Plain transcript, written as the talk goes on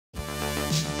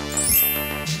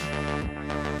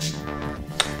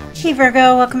Hey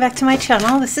Virgo, welcome back to my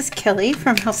channel. This is Kelly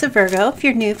from House of Virgo. If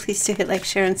you're new, please do hit like,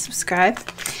 share, and subscribe.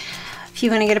 If you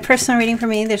want to get a personal reading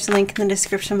from me, there's a link in the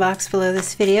description box below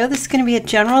this video. This is going to be a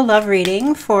general love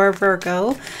reading for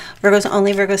Virgo. Virgo's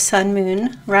only Virgo Sun,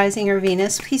 Moon, Rising, or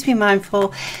Venus. Please be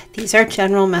mindful, these are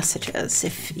general messages.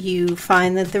 If you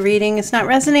find that the reading is not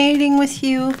resonating with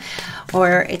you,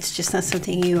 or it's just not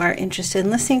something you are interested in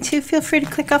listening to, feel free to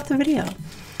click off the video.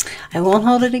 I won't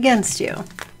hold it against you.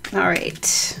 All right,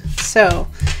 so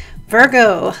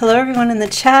Virgo, hello everyone in the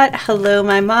chat. Hello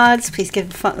my mods. Please give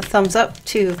a thumbs up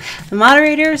to the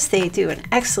moderators. They do an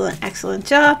excellent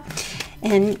job.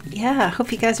 And yeah, I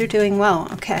hope you guys are doing well.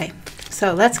 Okay,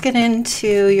 so let's get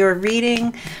into your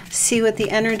reading, see what the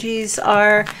energies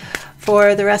are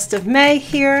for the rest of May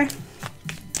here.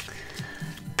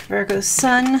 Virgo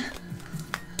Sun,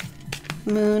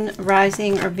 Moon,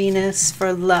 Rising, or Venus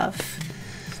for love.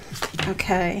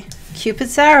 Okay.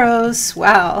 Cupid's arrows,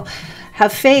 wow.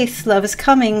 Have faith, love is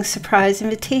coming, surprise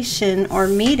invitation or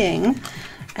meeting,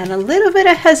 and a little bit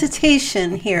of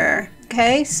hesitation here.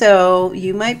 Okay, so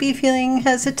you might be feeling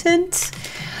hesitant.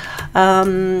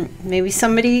 Maybe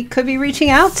somebody could be reaching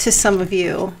out to some of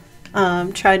you,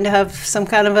 trying to have some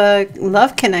kind of a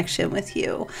love connection with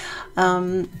you.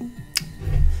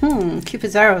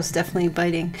 Cupid's arrow is definitely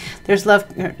biting. There's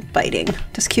love biting.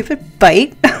 Does Cupid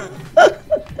bite?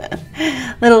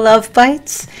 Little love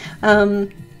bites. I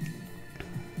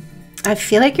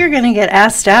feel like you're going to get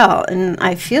asked out, and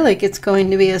I feel like it's going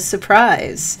to be a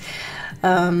surprise.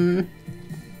 Like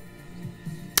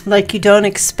you don't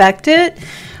expect it,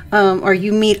 or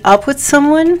you meet up with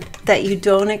someone that you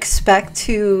don't expect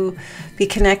to be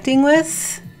connecting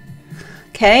with.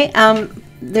 Okay,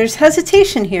 there's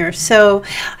hesitation here, so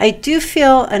I do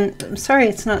feel, and I'm sorry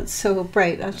it's not so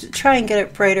bright. I'll try and get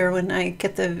it brighter when I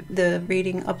get the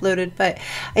reading uploaded, but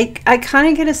I kind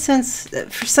of get a sense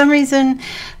that for some reason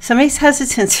somebody's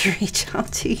hesitant to reach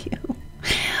out to you.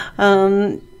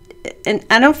 And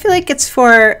I don't feel like it's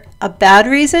for a bad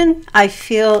reason. I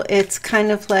feel it's kind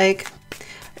of like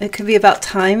it could be about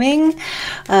timing.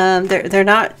 They're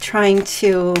not trying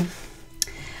to...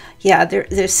 Yeah,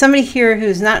 there's somebody here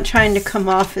who's not trying to come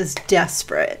off as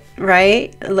desperate,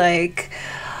 right? Like,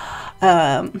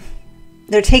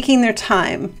 they're taking their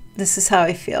time. This is how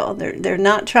I feel. They're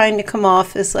not trying to come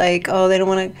off as like, oh, they don't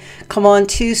want to come on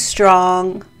too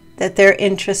strong, that they're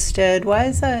interested. Why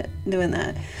is that doing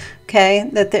that? Okay,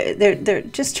 that they're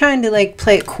just trying to like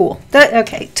play it cool.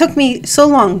 Okay, took me so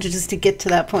long to get to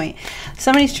that point.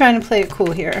 Somebody's trying to play it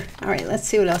cool here. All right, let's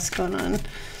see what else is going on.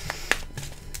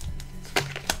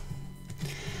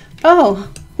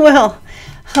 Oh, well,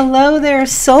 hello there,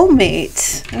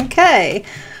 soulmate. Okay,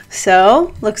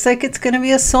 so looks like it's going to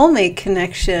be a soulmate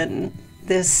connection.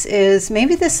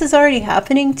 Maybe this is already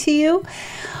happening to you.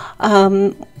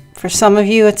 For some of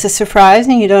you, it's a surprise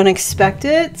and you don't expect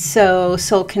it. So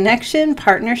soul connection,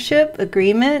 partnership,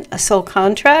 agreement, a soul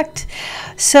contract.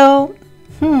 So,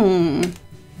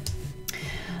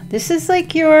 this is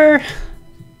like your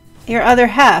other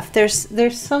half.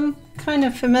 There's some kind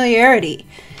of familiarity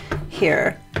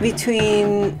here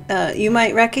between you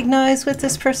might recognize with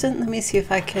this person. Let me see if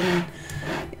I can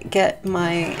get a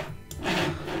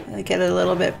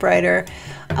little bit brighter.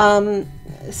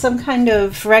 Some kind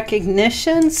of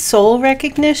recognition, soul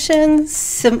recognition,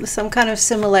 some kind of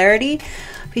similarity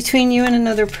between you and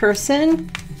another person.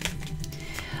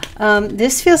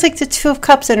 This feels like the Two of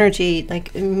Cups energy,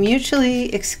 like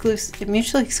mutually exclusive.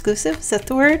 Mutually exclusive, is that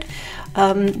the word?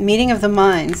 Meeting of the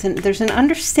minds, and there's an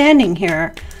understanding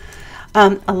here.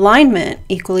 Alignment,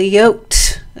 equally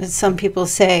yoked, as some people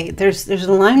say. There's an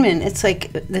alignment. It's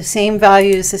like the same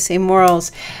values, the same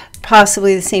morals,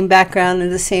 possibly the same background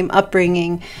and the same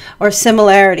upbringing, or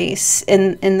similarities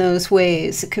in those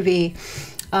ways. It could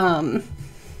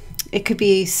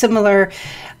be similar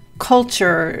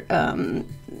culture,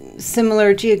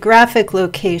 similar geographic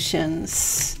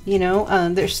locations. You know,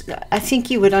 I think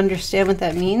you would understand what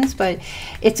that means, but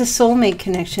it's a soulmate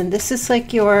connection. This is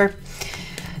like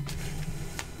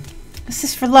this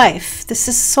is for life. This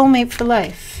is soulmate for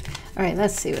life. All right,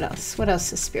 let's see what else. What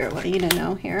else does Spirit want you to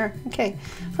know here? Okay.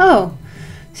 Oh,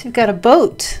 so you've got a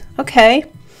boat. Okay.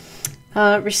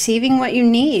 Receiving what you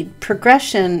need.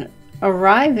 Progression.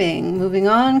 Arriving. Moving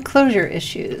on. Closure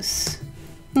issues.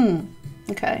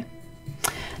 Okay.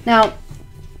 Now,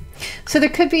 so there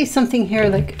could be something here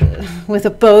like with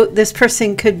a boat. This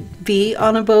person could be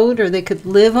on a boat, or they could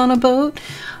live on a boat,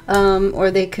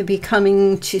 or they could be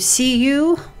coming to see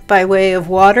you by way of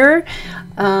water,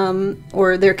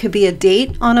 or there could be a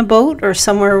date on a boat or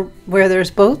somewhere where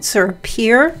there's boats, or a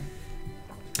pier.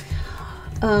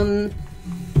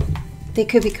 They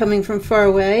could be coming from far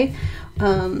away.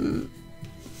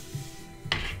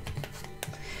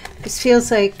 This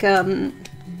feels like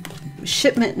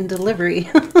shipment and delivery.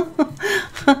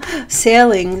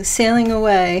 sailing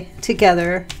away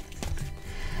together.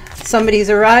 Somebody's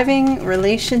arriving,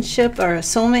 relationship or a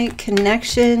soulmate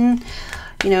connection.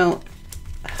 You know,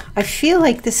 I feel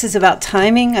like this is about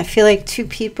timing. I feel like two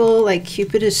people, like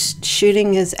Cupid is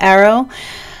shooting his arrow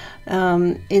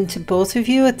into both of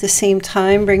you at the same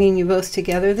time, bringing you both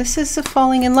together. This is a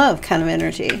falling in love kind of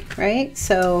energy, right?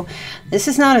 So this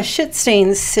is not a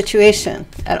shit-stained situation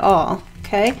at all,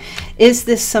 okay? Is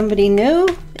this somebody new?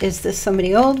 Is this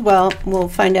somebody old? Well, we'll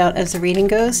find out as the reading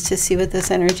goes to see what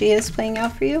this energy is playing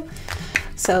out for you.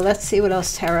 So let's see what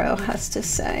else Tarot has to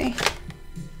say.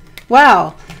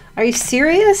 Wow. Are you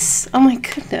serious? Oh my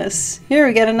goodness. Here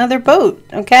we get another boat,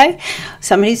 okay?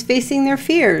 Somebody's facing their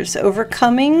fears,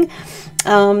 overcoming,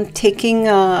 taking,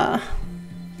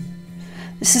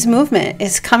 this is movement.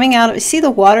 It's coming out. See the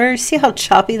water? See how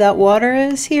choppy that water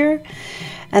is here?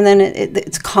 And then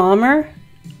it's calmer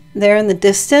there in the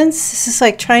distance. This is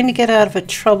like trying to get out of a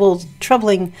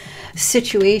troubling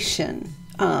situation,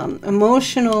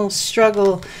 emotional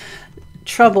struggle,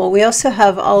 trouble. We also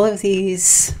have all of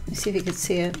these, let me see if you can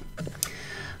see it.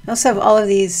 We also have all of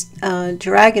these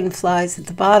dragonflies at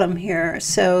the bottom here.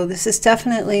 So this is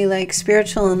definitely like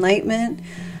spiritual enlightenment,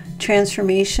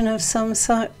 transformation of some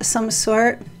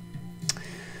sort.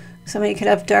 Somebody could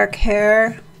have dark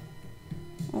hair.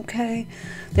 Okay.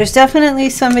 There's definitely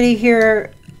somebody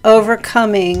here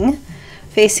overcoming,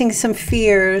 facing some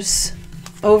fears,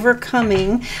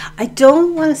 overcoming. I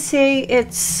don't want to say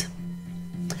it's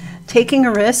taking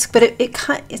a risk, but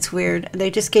it's weird. They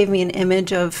just gave me an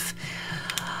image of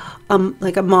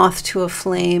like a moth to a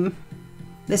flame.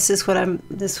 This is what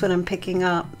I'm picking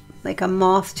up, like a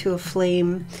moth to a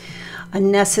flame, a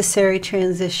necessary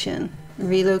transition,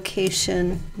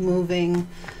 relocation, moving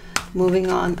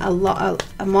on,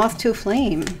 a moth to a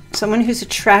flame, someone who's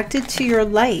attracted to your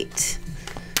light.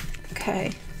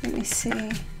 Okay, let me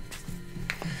see.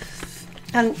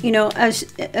 And you know, as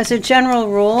a general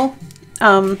rule,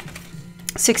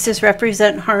 sixes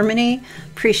represent harmony,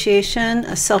 appreciation,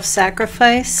 a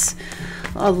self-sacrifice,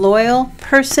 a loyal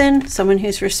person, someone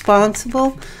who's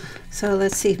responsible. So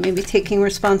let's see, maybe taking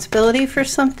responsibility for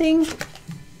something.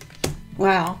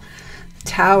 Wow.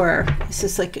 Tower. This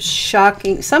is like a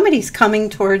shocking, somebody's coming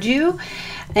towards you,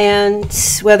 and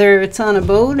whether it's on a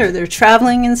boat or they're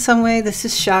traveling in some way, this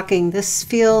is shocking. This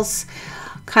feels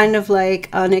kind of like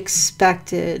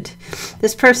unexpected.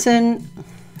 This person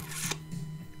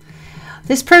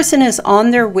is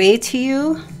on their way to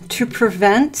you to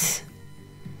prevent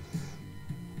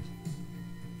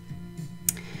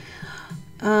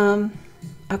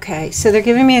okay, so they're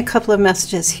giving me a couple of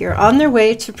messages here. On their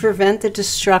way to prevent the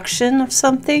destruction of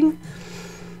something,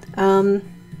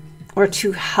 or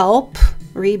to help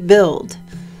rebuild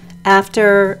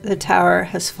after the tower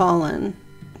has fallen.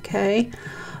 Okay,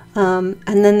 and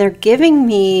then they're giving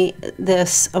me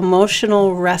this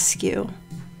emotional rescue.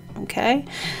 Okay.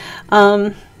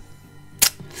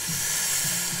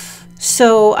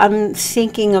 So I'm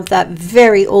thinking of that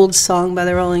very old song by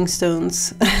the Rolling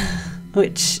Stones,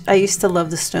 which I used to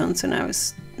love the Stones when I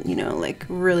was, you know, like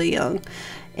really young.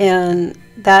 And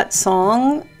that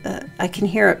song, I can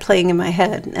hear it playing in my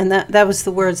head. And that was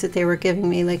the words that they were giving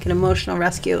me, like an emotional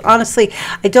rescue. Honestly,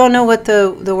 I don't know what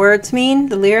the words mean,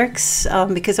 the lyrics,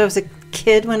 because I was a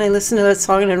kid when I listened to that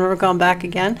song and I've never gone back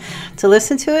again to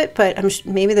listen to it. But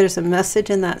maybe there's a message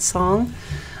in that song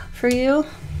for you.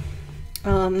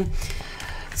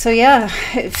 So yeah,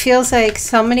 it feels like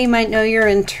somebody might know you're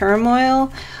in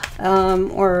turmoil,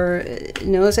 or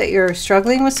knows that you're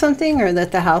struggling with something, or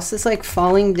that the house is like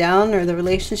falling down, or the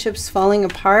relationship's falling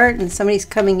apart, and somebody's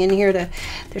coming in here to,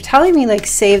 they're telling me like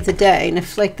save the day. And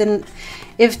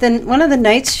if then one of the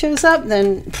knights shows up,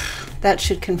 then that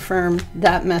should confirm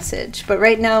that message. But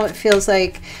right now it feels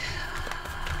like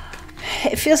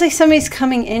somebody's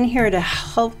coming in here to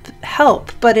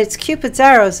help, but it's Cupid's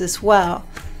arrows as well.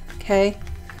 Okay.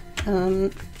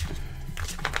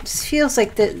 This feels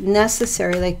like the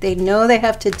necessary, like they know they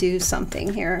have to do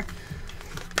something here.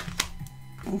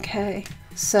 Okay,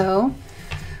 so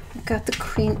we've got the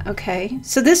Queen. Okay,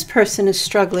 so this person is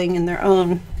struggling in their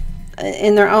own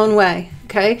way.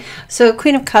 Okay, so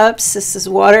Queen of Cups, this is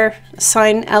water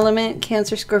sign element,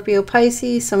 Cancer, Scorpio,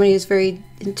 Pisces. Somebody who's very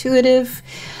intuitive,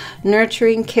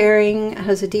 nurturing, caring,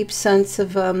 has a deep sense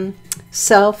of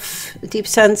self, a deep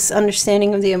sense,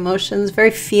 understanding of the emotions,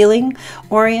 very feeling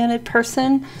oriented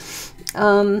person.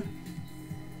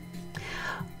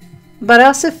 But I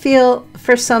also feel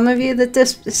for some of you that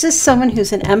this is someone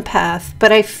who's an empath,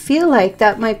 but I feel like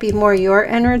that might be more your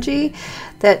energy,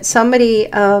 that somebody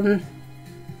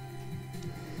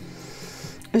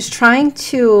is trying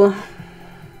to,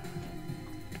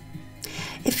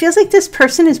 it feels like this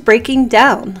person is breaking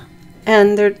down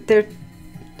and they're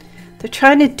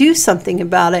trying to do something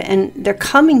about it, and they're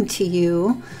coming to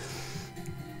you.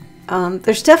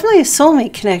 There's definitely a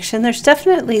soulmate connection. There's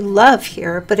definitely love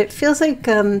here, but it feels like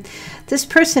this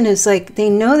person is like, they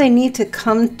know they need to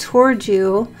come towards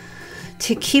you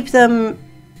to keep them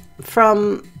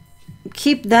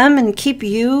and keep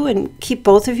you and keep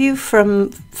both of you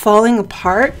from falling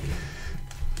apart.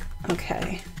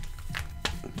 Okay.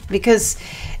 Because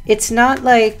it's not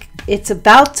like it's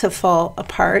about to fall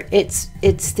apart. It's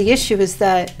the issue is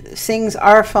that things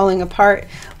are falling apart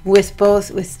with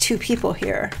two people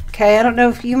here. Okay, I don't know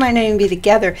if you might not even be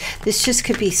together. This just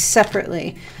could be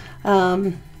separately.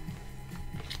 All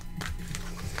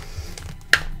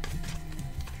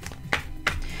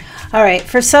right,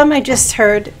 for some I just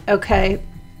heard, okay,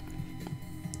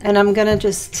 and I'm gonna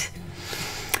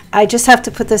I just have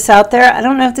to put this out there. I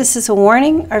don't know if this is a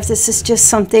warning or if this is just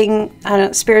something, I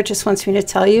don't, Spirit just wants me to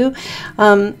tell you.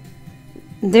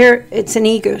 It's an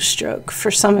ego stroke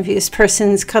for some of you. This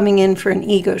person's coming in for an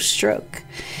ego stroke.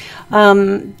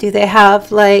 Do they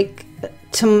have like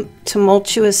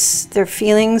tumultuous, their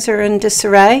feelings are in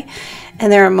disarray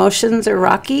and their emotions are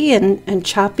rocky and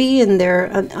choppy and they're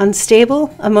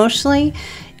unstable emotionally?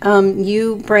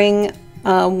 You bring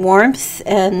warmth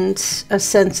and a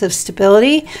sense of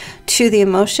stability to the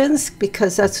emotions,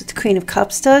 because that's what the Queen of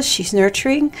Cups does. She's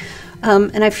nurturing.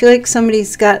 And I feel like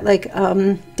somebody's got like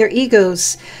their ego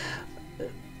is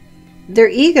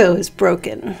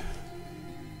broken,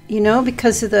 you know,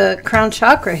 because of the crown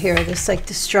chakra here. This like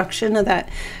destruction of that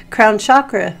crown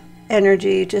chakra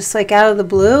energy, just like out of the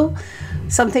blue.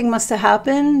 Something must have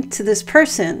happened to this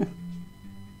person.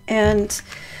 And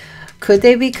could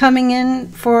they be coming in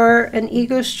for an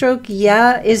ego stroke?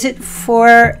 Yeah. Is it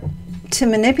to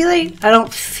manipulate? I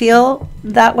don't feel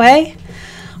that way.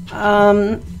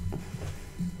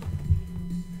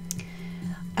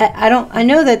 I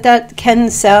know that can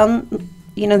sound,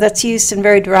 you know, that's used in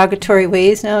very derogatory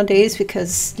ways nowadays,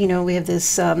 because, you know, we have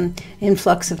this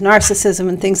influx of narcissism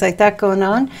and things like that going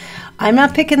on. I'm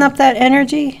not picking up that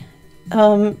energy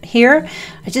here.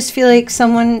 I just feel like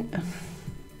someone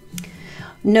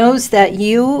knows that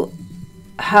you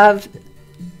have,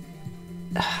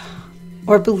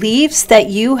 or believes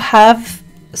that you have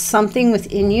something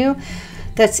within you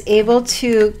that's able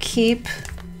to keep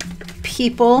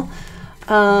people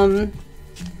from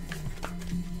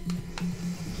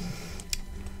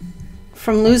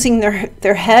losing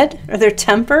their head or their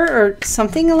temper or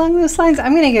something along those lines.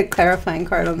 I'm going to get a clarifying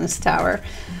card on this Tower.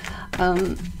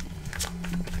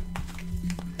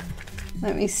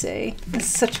 Let me see. It's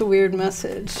such a weird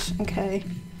message. Okay.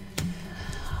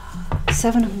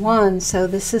 7 of Wands. So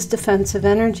this is defensive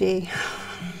energy.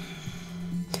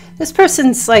 This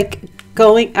person's like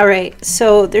going, all right,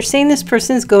 so they're saying this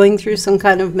person's going through some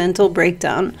kind of mental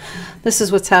breakdown. This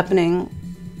is what's happening.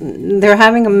 They're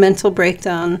having a mental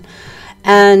breakdown.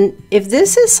 And if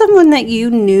this is someone that you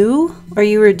knew or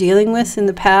you were dealing with in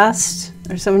the past,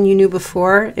 or someone you knew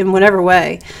before in whatever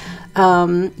way,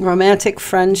 romantic,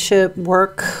 friendship,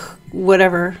 work,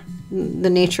 whatever the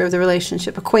nature of the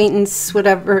relationship, acquaintance,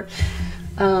 whatever.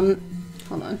 Hold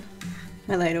on.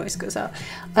 My light always goes out.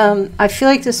 I feel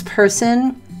like this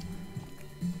person,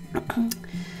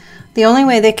 the only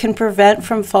way they can prevent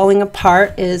from falling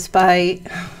apart is by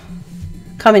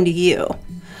coming to you.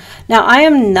 Now, I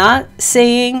am not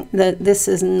saying that this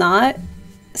is not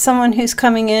someone who's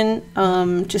coming in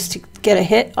just to get a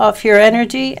hit off your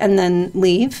energy and then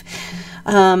leave.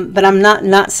 But I'm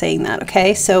not saying that,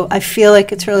 okay? So I feel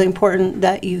like it's really important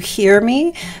that you hear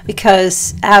me,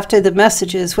 because after the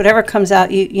messages, whatever comes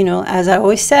out, you know, as I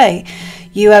always say,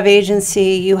 you have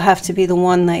agency. You have to be the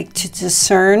one like to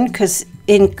discern, because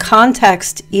in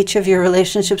context, each of your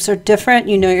relationships are different.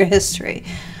 You know your history,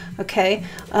 okay?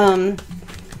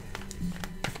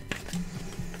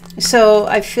 So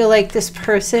I feel like this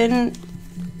person,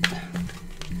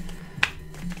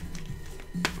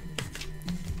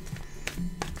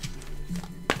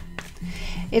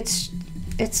 it's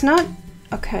not,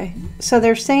 okay. So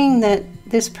they're saying that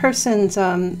this person's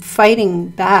fighting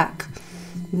back,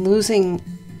 losing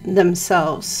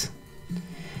themselves.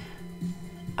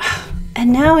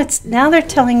 And now they're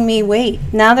telling me, wait,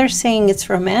 now they're saying it's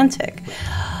romantic.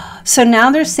 So now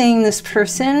they're saying this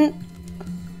person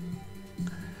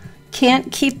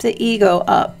can't keep the ego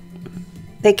up.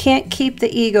 They can't keep the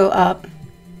ego up.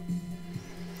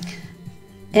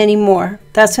 anymore.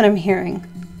 That's what I'm hearing.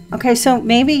 Okay, so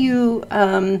maybe you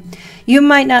you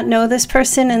might not know this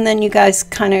person, and then you guys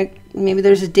kind of, maybe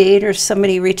there's a date or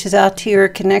somebody reaches out to you or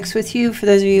connects with you. For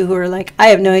those of you who are like, I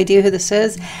have no idea who this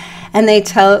is, and they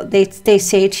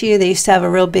say to you they used to have a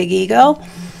real big ego,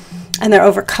 and they're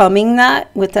overcoming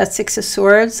that with that Six of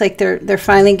Swords. Like they're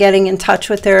finally getting in touch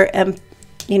with their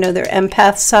their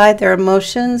empath side, their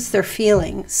emotions, their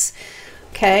feelings.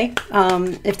 Okay,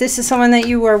 if this is someone that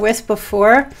you were with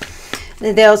before,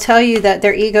 they'll tell you that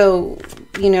their ego,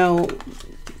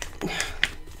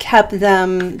 kept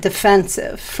them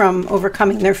defensive from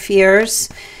overcoming their fears,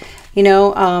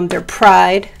 their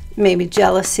pride, maybe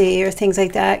jealousy or things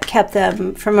like that, kept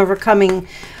them from overcoming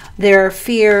their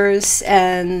fears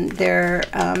and their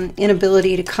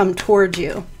inability to come towards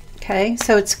you. Okay,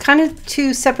 so it's kind of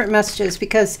two separate messages,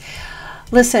 because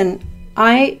listen,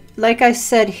 like I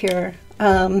said here,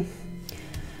 I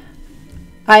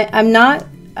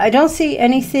don't see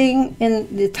anything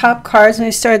in the top cards when I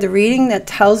started the reading that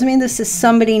tells me this is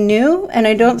somebody new, and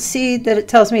I don't see that it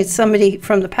tells me it's somebody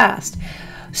from the past.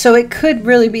 So it could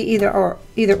really be either or,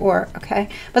 okay?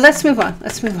 But let's move on.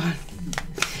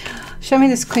 Show me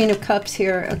this Queen of Cups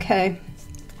here, okay?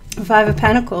 Five of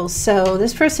Pentacles. So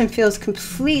this person feels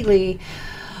completely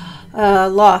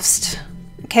lost,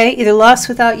 okay? Either lost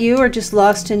without you or just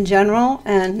lost in general,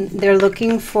 and they're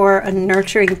looking for a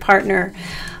nurturing partner.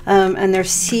 And they're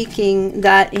seeking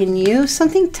that in you.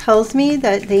 Something tells me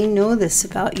that they know this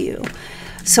about you.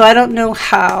 So I don't know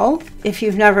how, if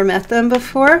you've never met them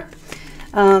before.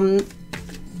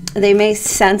 They may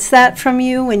sense that from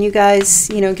you when you guys,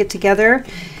 get together.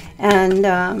 And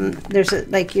there's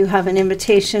like you have an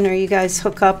invitation, or you guys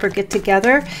hook up or get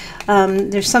together.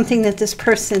 There's something that this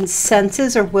person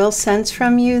senses or will sense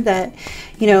from you, that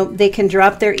they can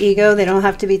drop their ego. They don't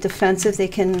have to be defensive.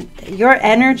 Your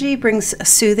energy brings a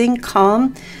soothing,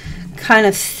 calm kind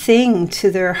of thing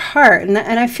to their heart, and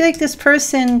I feel like this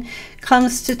person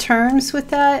comes to terms with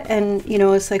that, and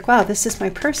it's like, wow, this is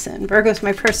my person. Virgo's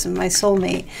my person, my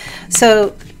soulmate.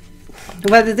 So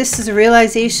whether this is a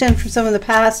realization from some of the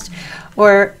past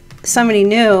or somebody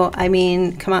new, I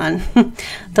mean, come on.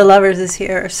 The Lovers is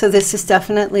here. So this is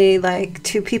definitely like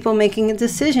two people making a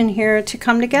decision here to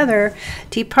come together.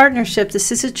 Deep partnership.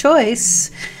 This is a choice,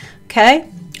 okay?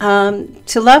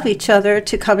 To love each other,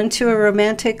 to come into a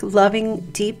romantic, loving,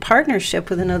 deep partnership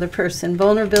with another person.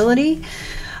 Vulnerability.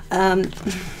 Again,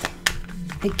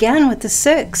 with the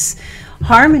Six.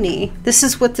 Harmony. This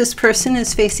is what this person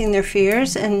is facing their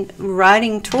fears and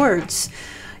riding towards,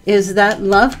 is that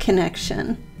love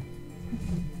connection.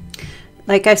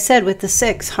 Like I said, with the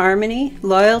Six, harmony,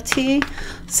 loyalty,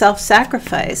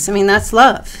 self-sacrifice. I mean, that's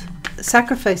love.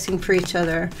 Sacrificing for each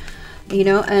other,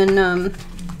 and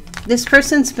this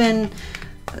person's been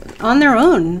on their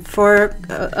own for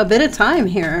a bit of time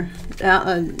here.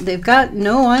 They've got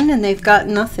no one, and they've got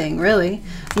nothing, really.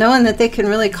 No one that they can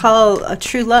really call a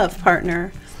true love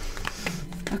partner.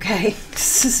 Okay,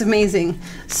 this is amazing.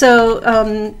 So,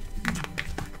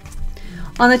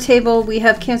 on the table, we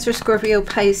have Cancer, Scorpio,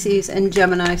 Pisces, and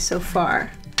Gemini so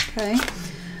far. Okay.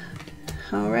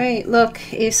 All right, look,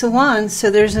 Ace of Wands.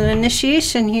 So there's an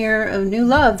initiation here of new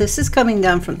love. This is coming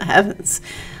down from the heavens.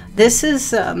 This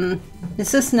is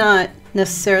not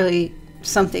necessarily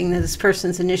something that this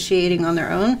person's initiating on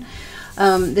their own.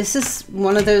 This is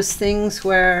one of those things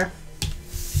where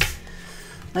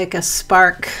like a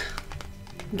spark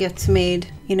gets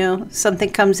made, something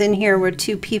comes in here where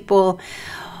two people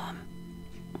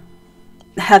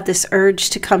have this urge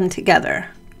to come together,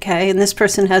 okay? And this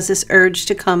person has this urge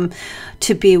to come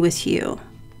to be with you,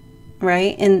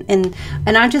 right? And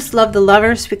I just love the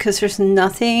Lovers, because there's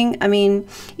nothing, I mean,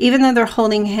 even though they're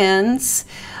holding hands,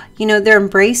 they're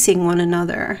embracing one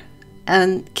another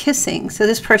and kissing. So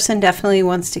this person definitely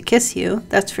wants to kiss you,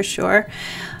 that's for sure.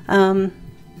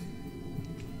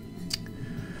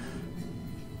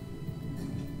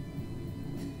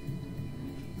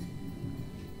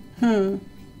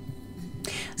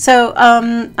 So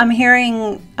I'm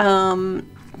hearing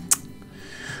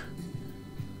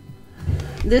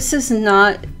this is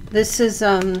not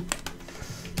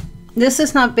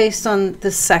based on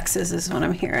the sexes, is what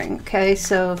I'm hearing. Okay,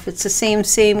 so if it's the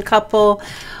same couple,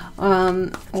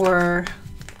 or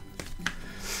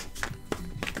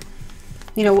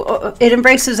it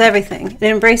embraces everything. It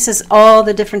embraces all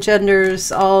the different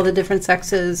genders, all the different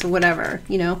sexes, whatever,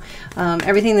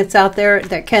 everything that's out there,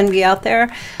 that can be out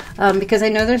there. Because I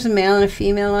know there's a male and a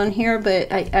female on here, but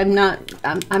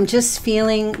I'm just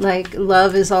feeling like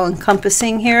love is all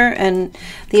encompassing here, and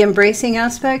the embracing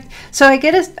aspect. So I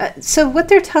get so what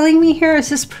they're telling me here is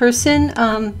this person,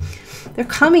 they're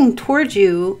coming towards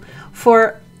you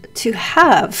for to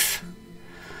have,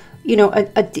 you know,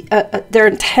 their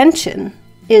intention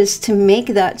is to make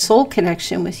that soul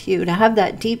connection with you, to have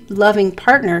that deep loving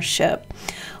partnership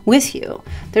with you.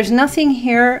 There's nothing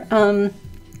here,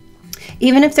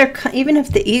 even if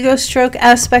the ego stroke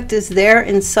aspect is there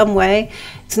in some way,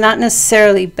 it's not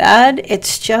necessarily bad.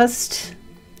 It's just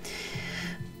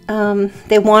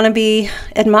they want to be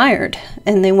admired,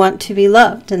 and they want to be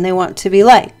loved, and they want to be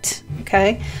liked,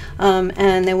 okay?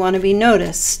 And they want to be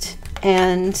noticed,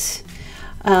 and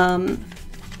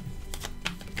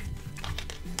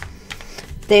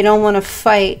they don't want to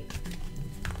fight.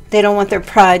 They don't want their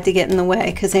pride to get in the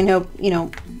way, because they know, you know,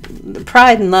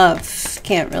 pride and love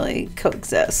can't really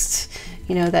coexist.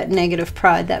 You know, that negative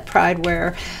pride, that pride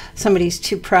where somebody's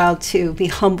too proud to be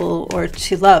humble or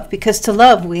to love. Because to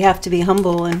love, we have to be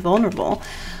humble and vulnerable,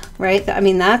 right? I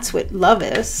mean, that's what love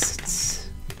is.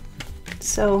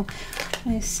 So, let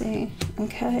me see.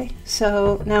 Okay,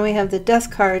 so now we have the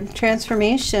Death card,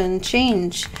 transformation,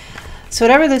 change. So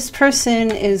whatever this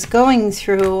person is going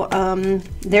through,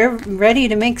 they're ready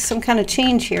to make some kind of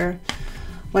change here.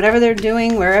 Whatever they're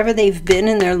doing, wherever they've been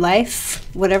in their life,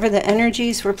 whatever the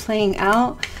energies were playing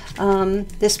out,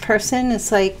 this person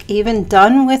is like even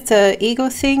done with the ego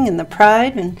thing and the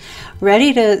pride and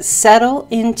ready to settle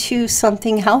into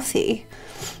something healthy,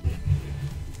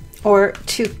 or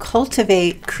to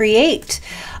cultivate, create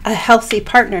a healthy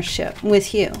partnership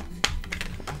with you.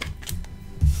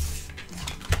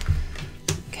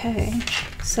 Okay,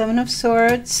 Seven of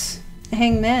Swords,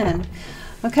 Hangman.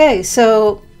 Okay,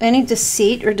 so any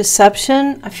deceit or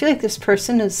deception, I feel like this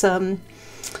person is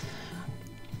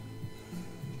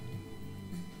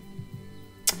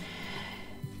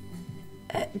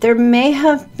there may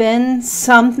have been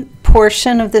some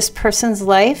portion of this person's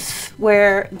life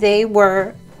where they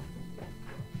were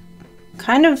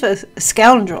kind of a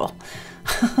scoundrel.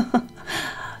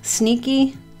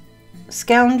 Sneaky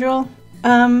scoundrel.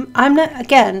 I'm not,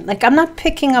 again, like, I'm not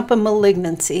picking up a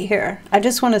malignancy here. I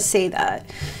just want to say that.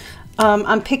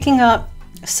 I'm picking up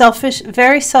selfish,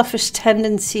 very selfish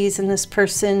tendencies in this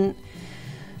person.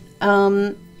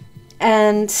 And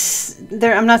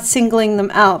I'm not singling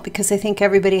them out, because I think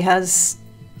everybody has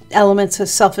elements of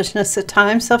selfishness at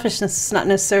times. Selfishness is not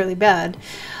necessarily bad.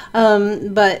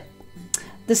 But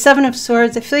the Seven of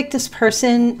Swords, I feel like this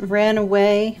person ran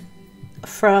away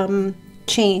from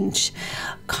change,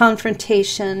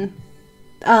 confrontation.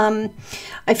 I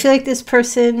feel like this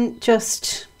person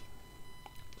just,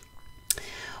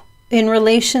 in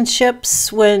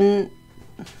relationships, when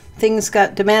things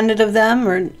got demanded of them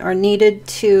or needed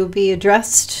to be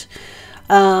addressed,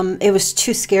 it was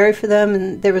too scary for them,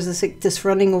 and there was this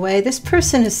running away. This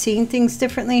person is seeing things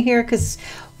differently here, because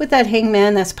with that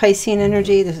Hangman, that's Piscean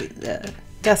energy, the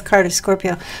Death card is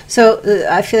Scorpio. So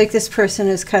I feel like this person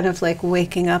is kind of like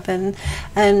waking up, and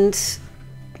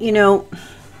you know,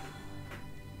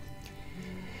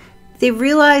 they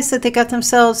realize that they got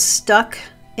themselves stuck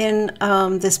in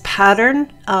this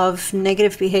pattern of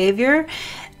negative behavior,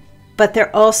 but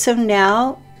they're also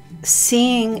now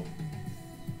seeing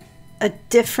a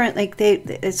different, like,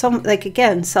 it's almost like,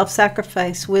 again,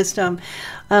 self-sacrifice, wisdom,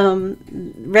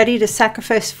 ready to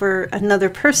sacrifice for another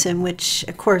person, which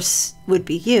of course would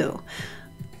be you.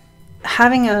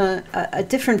 Having a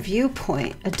different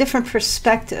viewpoint, a different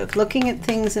perspective, looking at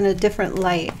things in a different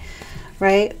light,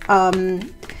 right?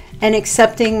 And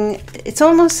accepting, it's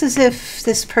almost as if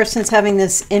this person's having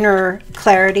this inner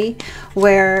clarity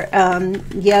where,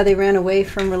 yeah, they ran away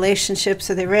from relationships,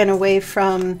 or they ran away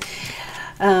from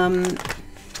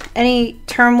any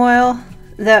turmoil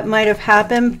that might have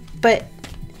happened, but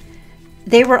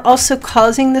they were also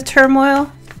causing the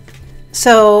turmoil.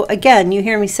 So again, you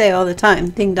hear me say all the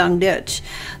time, ding dong ditch.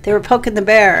 They were poking the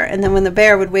bear, and then when the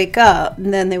bear would wake up,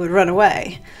 and then they would run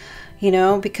away, you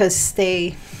know, because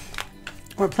they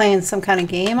were playing some kind of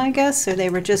game, I guess, or they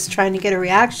were just trying to get a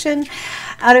reaction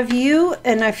out of you.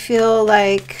 And I feel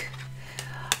like,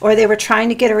 or they were trying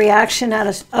to get a reaction out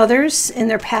of others in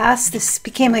their past. This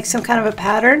became like some kind of a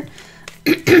pattern.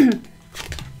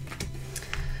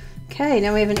 Okay,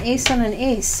 now we have an ace on an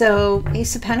ace. So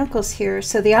Ace of Pentacles here.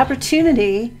 So the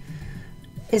opportunity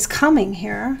is coming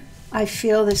here. I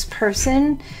feel this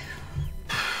person,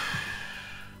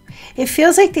 it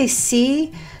feels like they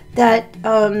see that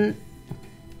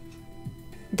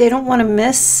they don't want to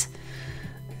miss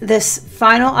this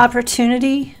final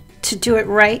opportunity to do it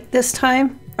right this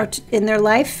time, or in their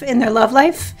life, in their love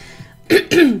life.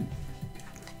 They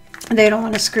don't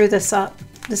want to screw this up.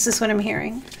 This is what I'm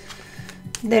hearing.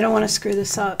 They don't want to screw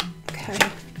this up. Okay.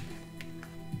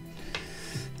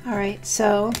 All right,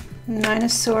 so Nine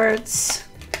of Swords,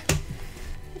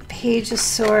 Page of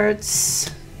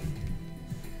Swords,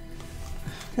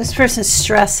 This person's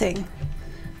stressing.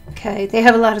 Okay, they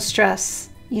have a lot of stress.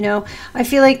 You know, I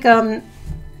feel like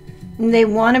they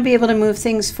want to be able to move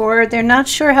things forward. They're not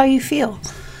sure how you feel,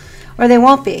 or they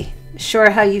won't be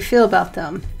sure how you feel about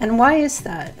them. And why is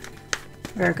that,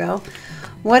 Virgo?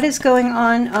 What is going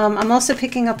on? I'm also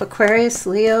picking up Aquarius,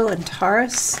 Leo, and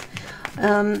Taurus.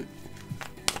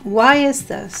 Why is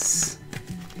this?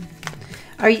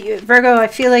 Are you, Virgo, I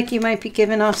feel like you might be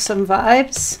giving off some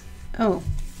vibes. Oh,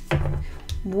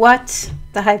 what?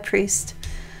 The High Priest.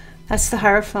 That's the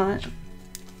Hierophant.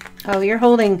 Oh, you're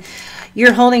holding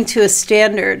to a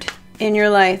standard in your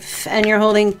life, and you're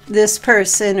holding this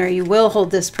person, or you will hold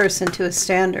this person to a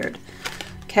standard.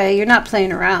 Okay, you're not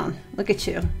playing around. Look at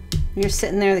you. You're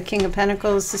sitting there, the King of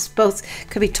Pentacles. This both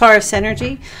could be Taurus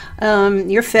energy.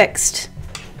 You're fixed.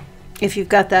 If you've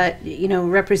got that, you know,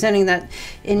 representing that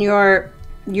in your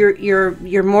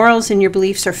morals and your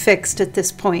beliefs are fixed at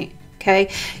this point.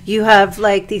 Okay, you have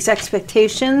like these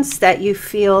expectations that you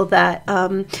feel that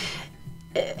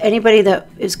anybody that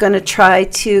is going to try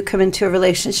to come into a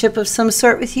relationship of some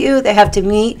sort with you, they have to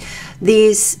meet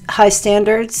these high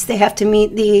standards. They have to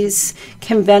meet these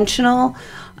conventional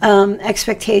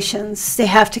expectations. They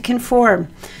have to conform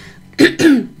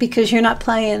because you're not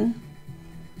playing.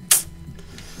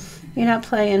 You're not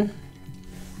playing.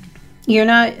 You're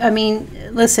not, I mean,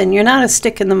 listen, you're not a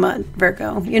stick in the mud,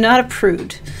 Virgo. You're not a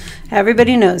prude.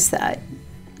 Everybody knows that.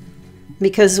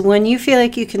 Because when you feel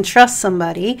like you can trust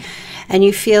somebody and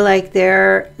you feel like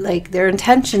their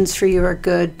intentions for you are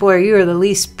good, boy, you are the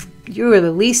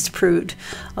least prude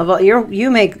of all. You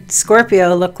make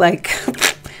Scorpio look like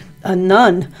a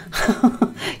nun.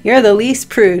 You're the least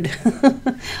prude.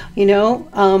 You know,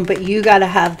 but you got to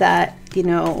have that, you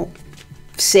know,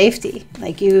 safety.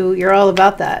 Like you're all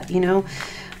about that, you know.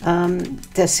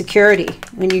 The security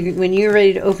when you're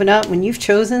ready to open up, when you've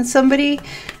chosen somebody,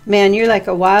 man, you're like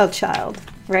a wild child,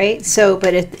 right? So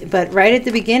but right at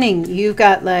the beginning, you've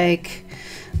got like,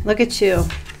 look at you,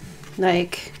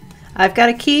 like, I've got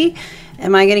a key,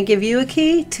 am I going to give you a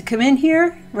key to come in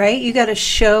here, right? You got to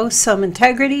show some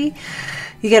integrity,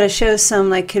 you got to show some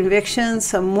like conviction,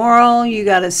 some moral, you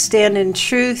got to stand in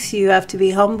truth, you have to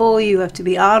be humble, you have to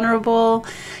be honorable,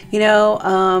 you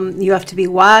know, you have to be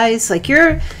wise. Like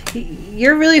you're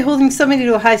really holding somebody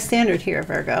to a high standard here,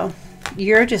 Virgo.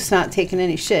 You're just not taking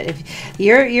any shit. If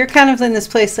you're kind of in this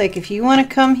place, like if you want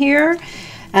to come here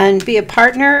and be a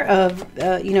partner of,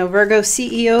 you know, Virgo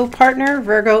CEO partner,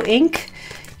 Virgo Inc.,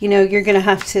 you know, you're going to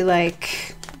have to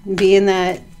like be in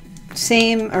that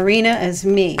same arena as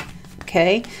me.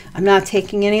 Okay, I'm not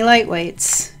taking any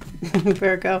lightweights,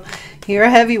 Virgo. You're a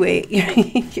heavyweight.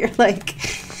 You're like,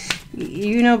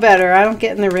 you know better. I don't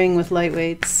get in the ring with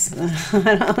lightweights.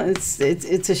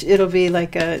 It'll be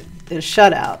like a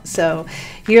shutout. So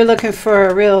you're looking for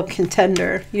a real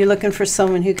contender. You're looking for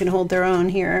someone who can hold their own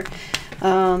here.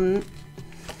 Look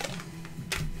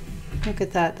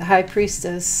at that, the High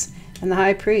Priestess and the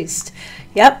High Priest.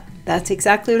 Yep, that's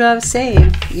exactly what I was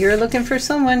saying. You're looking for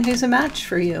someone who's a match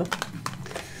for you.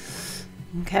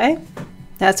 Okay,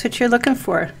 that's what you're looking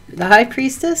for. The High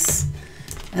Priestess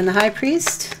and the High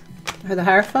Priest, or the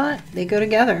Hierophant, they go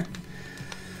together.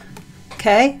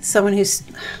 Okay, someone who's,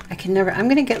 I'm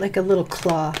going to get like a little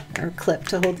claw or clip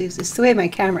to hold these. It's the way my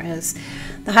camera is.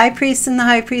 The High Priest and the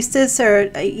High Priestess are,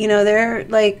 you know, they're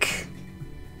like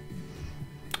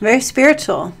very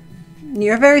spiritual.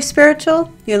 You're very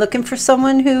spiritual. You're looking for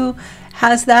someone who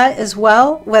has that as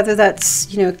well, whether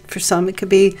that's, you know, for some it could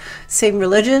be same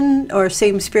religion or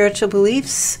same spiritual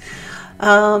beliefs,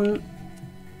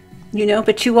 you know,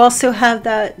 but you also have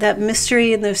that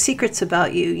mystery and those secrets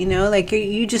about you, you know, like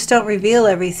you just don't reveal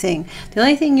everything. The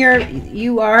only thing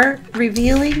you are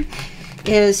revealing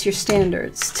is your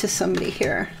standards to somebody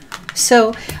here.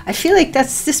 So I feel like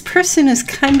this person is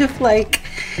kind of like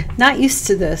not used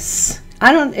to this.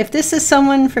 If this is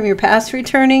someone from your past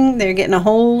returning, they're getting a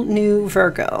whole new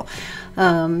Virgo,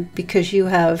 because you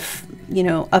have, you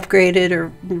know, upgraded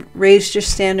or raised your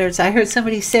standards. I heard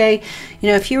somebody say, you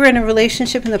know, if you were in a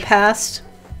relationship in the past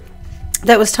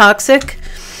that was toxic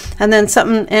and then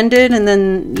something ended and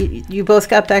then you both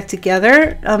got back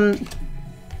together,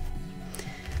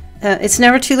 it's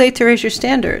never too late to raise your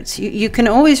standards. You can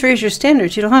always raise your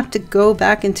standards. You don't have to go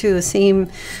back into the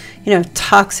same, you know,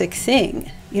 toxic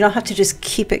thing. You don't have to just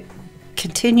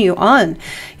continue on.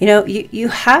 You know, you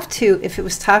have to, if it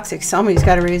was toxic, somebody's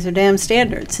got to raise their damn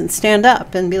standards and stand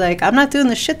up and be like, I'm not doing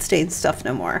the shit stain stuff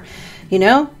no more. You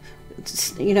know,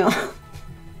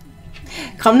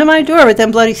 come to my door with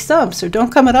them bloody stumps, or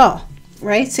don't come at all.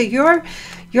 Right? So you're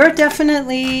You're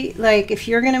definitely, like, if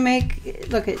you're going to make,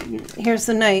 look at, here's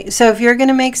the Knight. So if you're going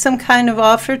to make some kind of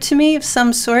offer to me of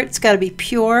some sort, it's got to be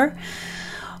pure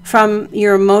from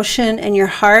your emotion and your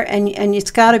heart, and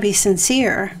it's got to be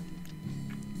sincere.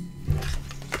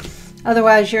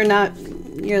 Otherwise, you're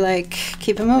like,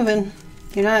 keep it moving.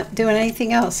 You're not doing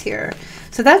anything else here.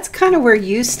 So that's kind of where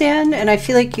you stand, and I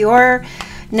feel like you're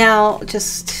now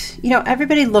just, you know,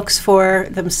 everybody looks for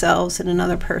themselves in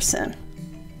another person.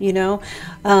 You know,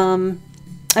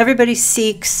 everybody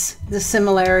seeks the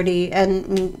similarity,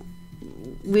 and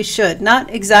we should.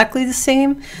 Not exactly the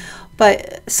same,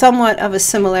 but somewhat of a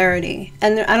similarity.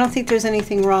 And I don't think there's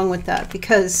anything wrong with that,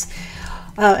 because,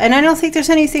 and I don't think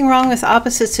there's anything wrong with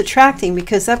opposites attracting,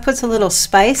 because that puts a little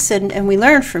spice, and we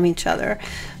learn from each other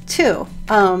too.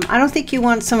 I don't think you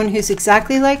want someone who's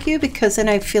exactly like you, because then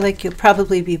I feel like you'll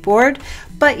probably be bored.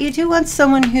 But you do want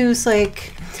someone who's,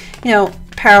 like, you know,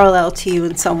 parallel to you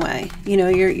in some way. You know,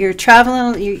 you're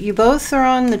traveling, you both are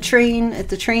on the train at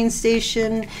the train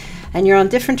station, and you're on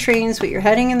different trains, but you're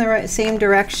heading in the same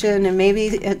direction, and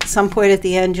maybe at some point at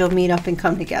the end you'll meet up and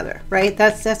come together, right?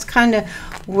 That's kind of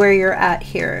where you're at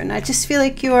here. And I just feel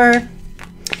like you're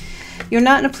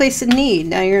not in a place of need.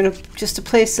 Now you're in just a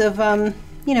place of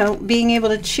you know, being able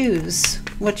to choose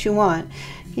what you want.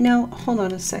 You know, hold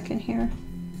on a second here.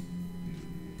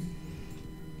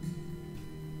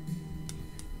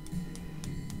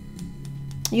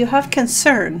 You have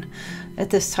concern at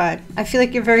this time. I feel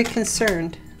like you're very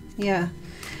concerned. Yeah.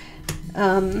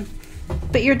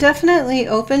 But you're definitely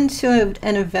open to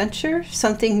an adventure,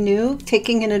 something new,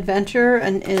 taking an adventure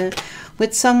and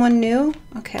with someone new.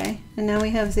 Okay. And now we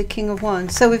have the King of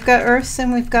Wands. So we've got Earth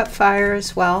and we've got fire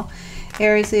as well.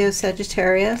 Aries, Leo,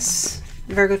 Sagittarius,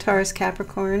 Virgo, Taurus,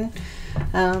 Capricorn.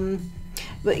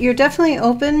 But you're definitely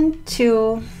open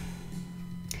to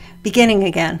beginning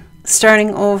again.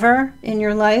 Starting over in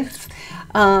your life,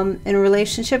 in a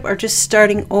relationship, or just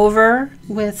starting over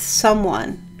with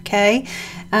someone, okay?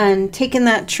 And taking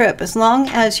that trip, as long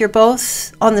as you're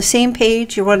both on the same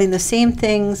page, you're wanting the same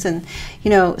things, and,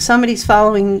 you know, somebody's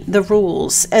following the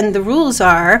rules. And the rules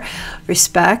are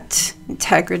respect,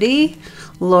 integrity,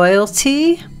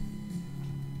 loyalty,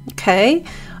 okay?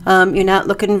 You're not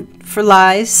looking for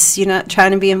lies. You're not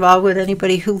trying to be involved with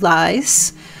anybody who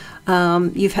lies.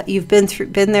 You've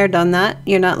been there, done that.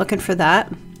 You're not looking for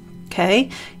that. Okay.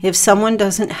 If someone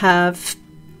is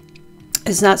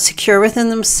not secure within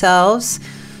themselves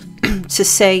to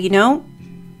say, you know,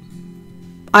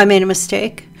 I made a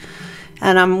mistake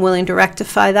and I'm willing to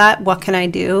rectify that. What can I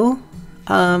do?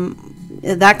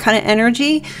 That kind of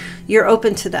energy, you're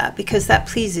open to that, because that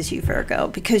pleases you, Virgo,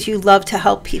 because you love to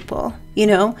help people, you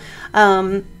know.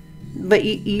 But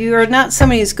you're not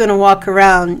somebody who's going to walk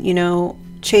around, you know,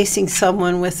 chasing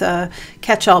someone with a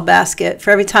catch-all basket for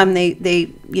every time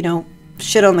they you know,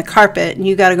 shit on the carpet, and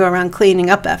you got to go around cleaning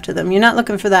up after them. You're not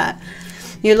looking for that.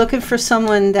 You're looking for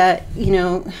someone that, you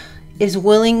know, is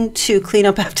willing to clean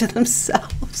up after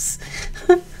themselves.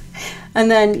 And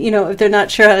then, you know, if they're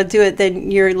not sure how to do it,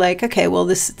 then you're like, okay, well,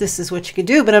 this is what you can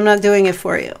do, but I'm not doing it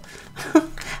for you.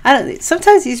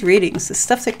 Sometimes these readings, the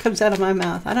stuff that comes out of my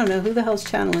mouth, I don't know who the hell's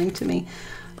channeling to me.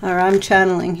 Or I'm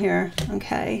channeling here.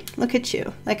 Okay, look at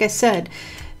you. Like I said,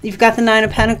 you've got the Nine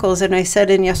of Pentacles, and I said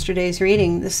in yesterday's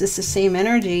reading, this is the same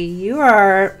energy. You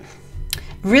are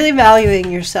really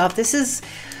valuing yourself. This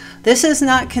is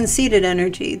not conceited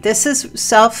energy. This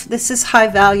is high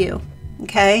value.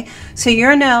 Okay, so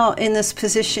you're now in this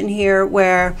position here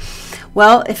where,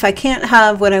 well, if I can't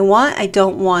have what I want, I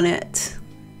don't want it,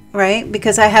 right?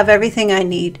 Because I have everything I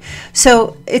need.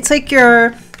 So it's like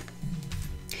your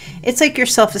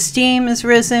self-esteem is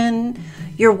risen,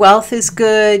 your wealth is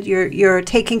good, you're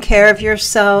taking care of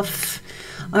yourself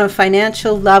on a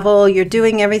financial level, you're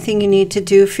doing everything you need to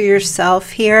do for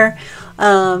yourself here.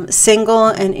 Single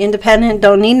and independent,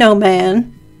 don't need no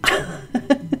man.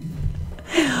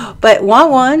 But want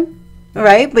one,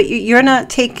 right? But you're not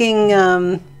taking,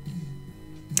 you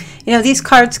know, these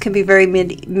cards can be very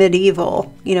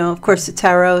medieval, you know, of course, the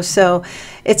tarot. So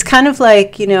it's kind of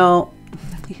like, you know,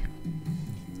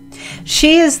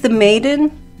 she is the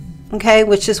maiden, okay,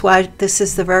 which is why this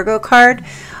is the Virgo card.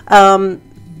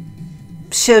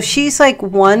 So she's like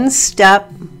one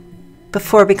step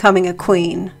before becoming a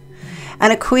queen.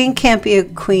 And a queen can't be a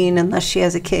queen unless she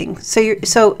has a king.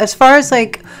 So as far as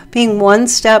like being one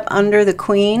step under the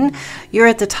queen, you're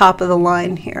at the top of the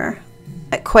line here.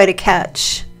 Quite a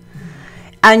catch.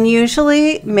 And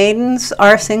usually maidens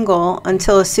are single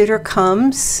until a suitor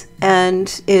comes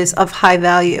and is of high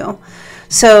value.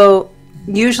 So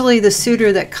usually the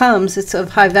suitor that comes that's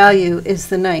of high value is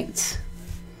the knight.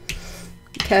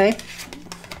 Okay.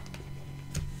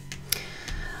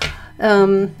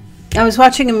 I was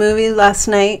watching a movie last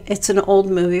night. It's an old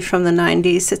movie from the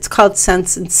 90s. It's called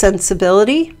Sense and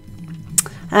Sensibility.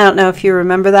 I don't know if you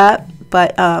remember that,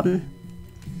 but I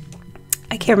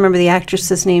can't remember the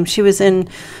actress's name. She was in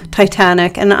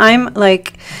Titanic, and I'm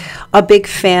like a big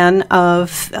fan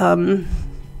of,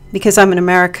 because I'm in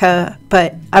America,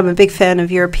 but I'm a big fan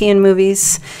of European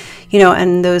movies, you know,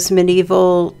 and those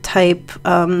medieval type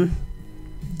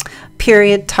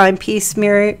period timepiece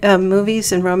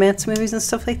movies and romance movies and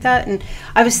stuff like that. And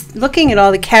I was looking at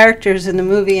all the characters in the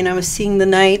movie, and I was seeing the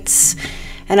knights,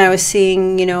 and I was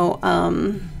seeing, you know,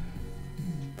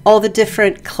 all the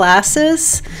different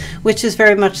classes, which is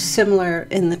very much similar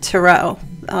in the tarot.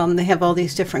 They have all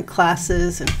these different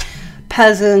classes and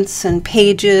peasants and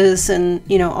pages and,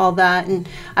 you know, all that. And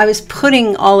I was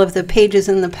putting all of the pages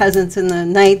and the peasants and the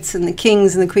knights and the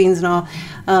kings and the queens and all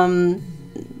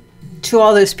to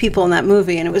all those people in that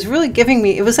movie, and it was really giving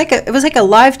me, it was like a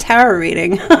live tarot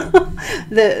reading.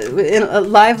 A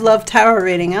live love tarot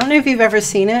reading. I don't know if you've ever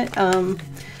seen it,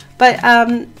 but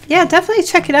yeah, definitely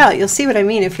check it out. You'll see what I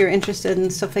mean if you're interested in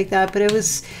stuff like that. But it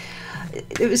was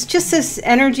just this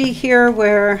energy here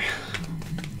where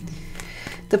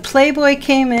the Playboy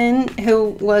came in,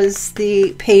 who was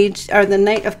the page, or the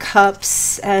Knight of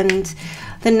Cups, and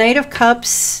the Knight of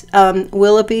Cups,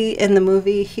 Willoughby in the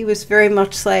movie, he was very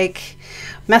much like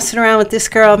messing around with this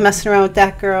girl, messing around with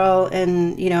that girl,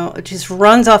 and, you know, just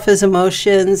runs off his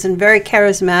emotions, and very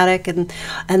charismatic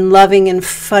and loving and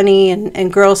funny,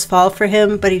 and girls fall for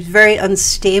him, but he's very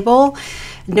unstable,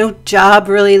 no job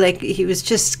really, like he was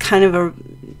just kind of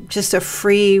just a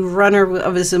free runner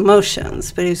of his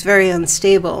emotions, but he was very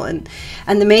unstable, and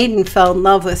the maiden fell in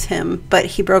love with him, but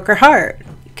he broke her heart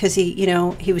because he, you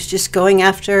know, he was just going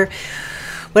after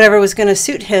whatever was going to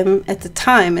suit him at the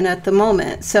time and at the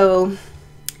moment. So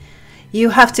you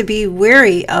have to be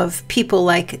wary of people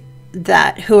like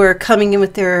that who are coming in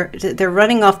with they're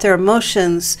running off their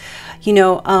emotions, you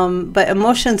know, but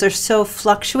emotions are so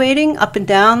fluctuating up and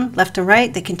down, left and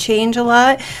right. They can change a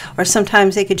lot, or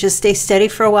sometimes they could just stay steady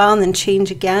for a while and then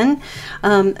change again.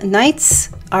 Knights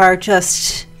are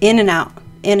just in and out,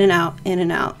 in and out, in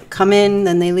and out. Come in,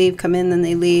 then they leave, come in, then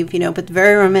they leave, you know, but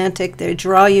very romantic. They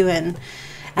draw you in.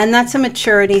 And that's a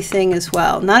maturity thing as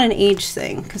well, not an age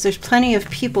thing, because there's plenty of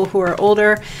people who are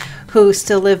older who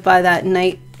still live by that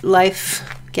night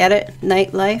life, get it?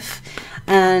 Night life.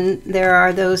 And there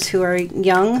are those who are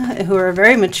young, who are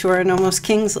very mature and almost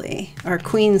kingly or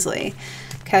queensly.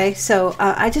 Okay, so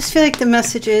I just feel like the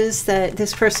message is that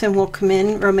this person will come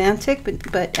in romantic,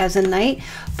 but as a knight,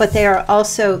 but they are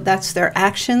also, that's their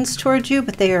actions towards you,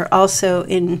 but they are also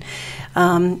in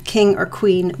king or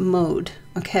queen mode,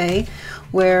 okay?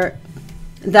 Where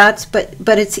that's, but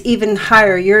it's even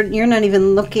higher. You're not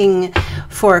even looking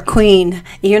for a queen.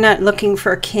 You're not looking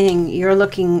for a king. You're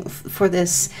looking for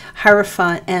this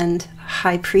Hierophant and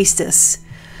High Priestess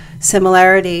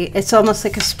similarity. It's almost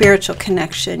like a spiritual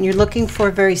connection. You're looking for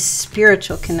a very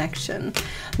spiritual connection,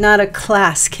 not a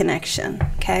class connection,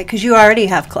 okay? Because you already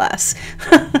have class,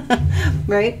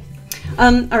 right?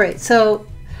 All right, so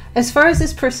as far as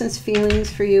this person's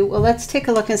feelings for you, well, let's take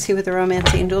a look and see what the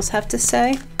romance angels have to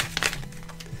say.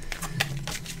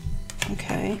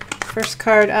 Okay, first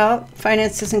card out,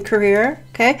 finances and career.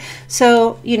 Okay,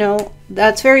 so, you know,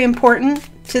 that's very important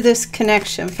to this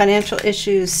connection. Financial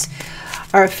issues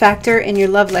are a factor in your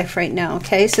love life right now.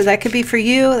 Okay, so that could be for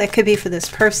you, that could be for this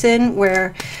person,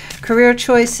 where career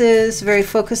choices, very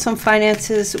focused on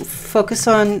finances, focus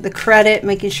on the credit,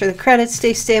 making sure the credit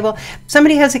stays stable.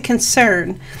 Somebody has a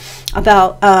concern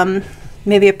about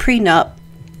maybe a prenup.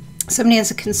 Somebody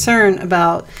has a concern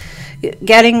about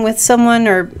getting with someone,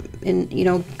 or you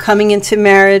know, coming into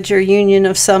marriage or union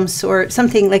of some sort,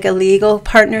 something like a legal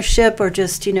partnership, or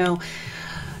just, you know,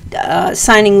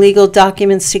 signing legal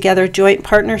documents together, joint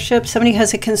partnership. Somebody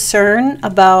has a concern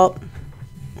about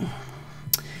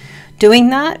doing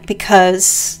that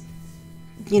because,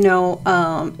 you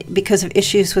know, because of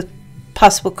issues with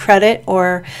possible credit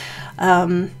or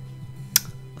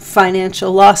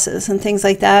financial losses and things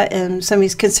like that. And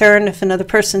somebody's concerned if another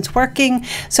person's working.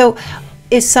 So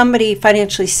is somebody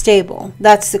financially stable?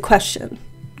 That's the question.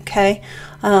 Okay.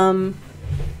 And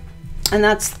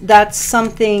that's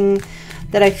something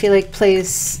that I feel like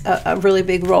plays a really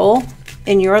big role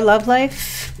in your love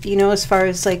life, you know, as far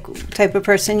as like type of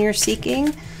person you're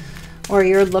seeking, or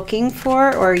you're looking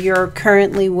for, or you're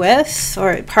currently with,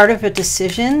 or part of a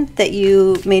decision that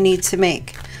you may need to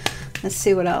make. Let's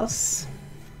see what else.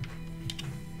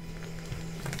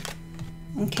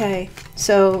 Okay,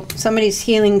 so somebody's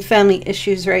healing family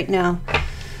issues right now.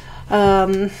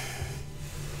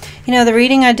 You know, the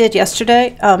reading I did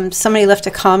yesterday, somebody left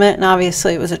a comment, and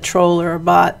obviously it was a troll or a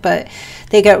bot, but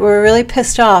were really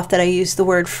pissed off that I used the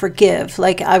word forgive,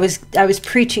 like I was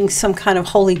preaching some kind of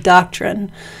holy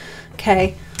doctrine.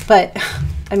 Okay, but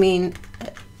I mean,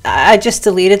 I just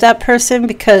deleted that person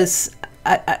because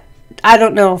I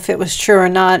don't know if it was true or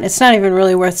not. It's not even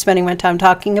really worth spending my time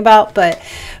talking about, but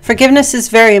forgiveness is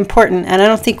very important, and I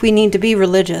don't think we need to be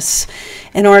religious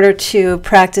in order to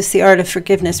practice the art of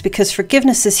forgiveness, because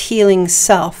forgiveness is healing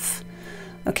self,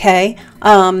 okay?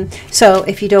 So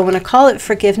if you don't want to call it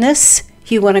forgiveness,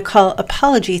 you want to call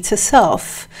apology to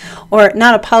self, or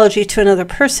not apology to another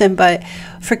person, but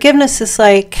forgiveness is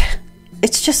like,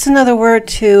 it's just another word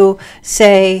to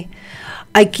say,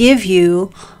 I give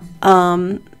you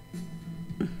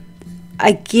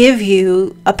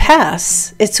a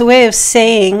pass. It's a way of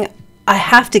saying I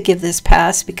have to give this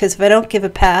pass, because if I don't give a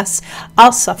pass,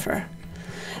 I'll suffer.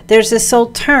 There's this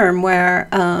old term where,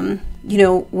 you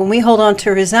know, when we hold on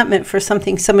to resentment for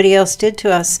something somebody else did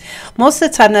to us, most of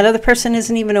the time that other person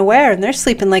isn't even aware, and they're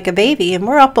sleeping like a baby, and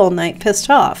we're up all night pissed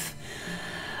off.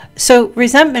 So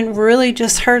resentment really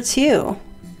just hurts you.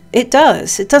 It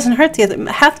does. It doesn't hurt the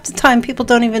other. Half the time people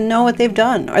don't even know what they've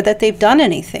done or that they've done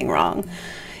anything wrong,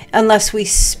 unless we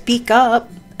speak up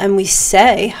and we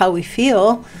say how we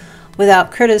feel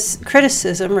without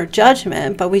criticism or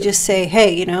judgment. But we just say,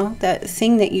 hey, you know, that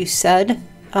thing that you said,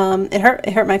 it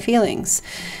hurt my feelings.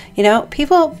 You know,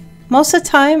 people, most of the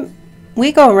time,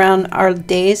 we go around our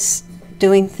days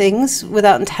doing things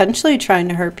without intentionally trying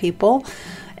to hurt people.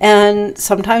 And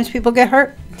sometimes people get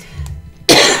hurt.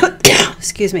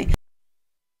 Excuse me.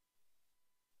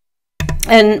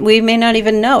 And we may not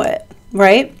even know it,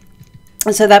 right?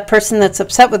 And so that person that's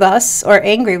upset with us or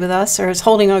angry with us or is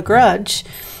holding a grudge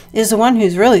is the one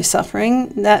who's really suffering.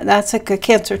 That's like a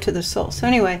cancer to the soul. So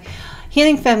anyway,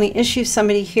 healing family issues.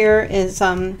 Somebody here is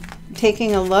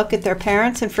taking a look at their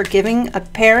parents and forgiving a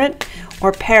parent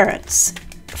or parents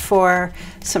for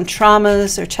some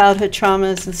traumas or childhood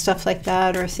traumas and stuff like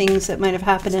that, or things that might have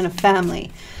happened in a family,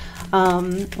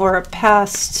 or a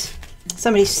past,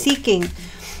 somebody seeking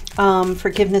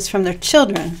forgiveness from their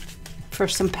children for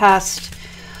some past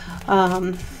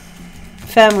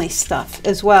family stuff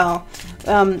as well.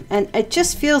 And it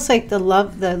just feels like the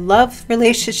love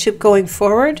relationship going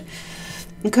forward,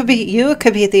 it could be you, it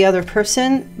could be the other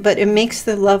person, but it makes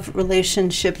the love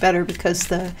relationship better, because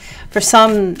for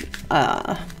some,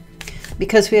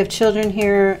 because we have children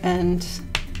here, and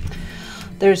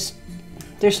there's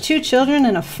two children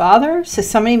and a father, so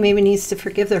somebody maybe needs to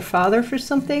forgive their father for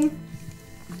something.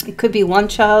 It could be one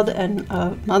child and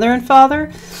a mother and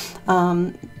father.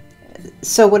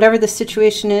 So whatever the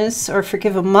situation is, or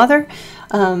forgive a mother,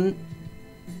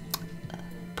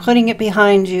 putting it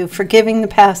behind you, forgiving the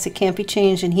past that can't be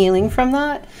changed, and healing from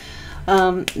that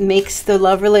makes the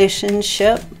love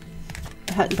relationship,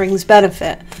 brings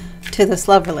benefit to this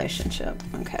love relationship.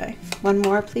 Okay, one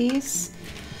more please.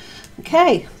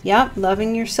 Okay, yeah,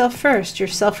 loving yourself first. Your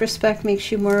self-respect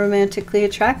makes you more romantically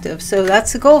attractive. So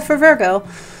that's the goal for Virgo.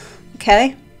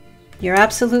 Okay, you're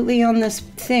absolutely on this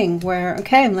thing where,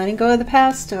 okay, I'm letting go of the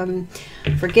past, I'm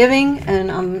forgiving, and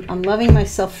I'm loving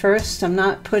myself first. I'm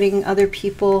not putting other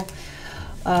people,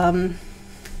 I'm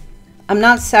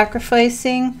not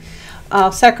sacrificing.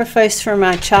 I'll sacrifice for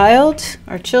my child,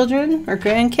 or children, or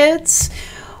grandkids,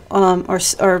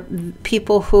 or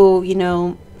people who, you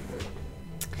know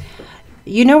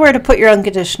where to put your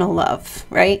unconditional love,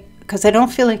 right? Because I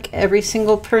don't feel like every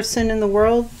single person in the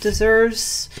world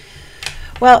deserves,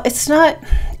 well, it's not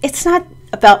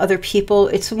about other people.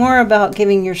 It's more about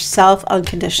giving yourself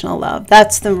unconditional love.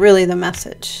 That's really the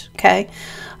message, okay?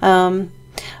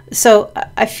 So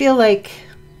I feel like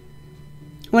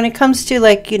when it comes to,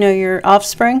 like, you know, your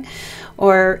offspring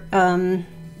or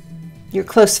your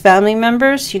close family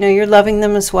members, you know, you're loving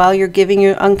them as well. You're giving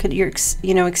you're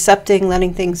accepting,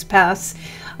 letting things pass,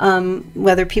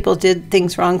 whether people did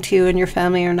things wrong to you and your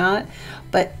family or not.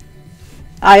 But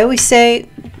I always say,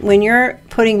 when you're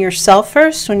putting yourself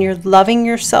first, when you're loving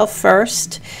yourself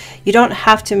first, you don't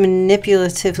have to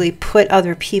manipulatively put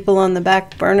other people on the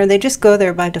back burner. They just go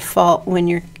there by default when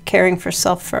you're caring for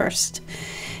self first.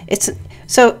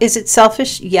 So is it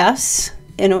selfish? Yes.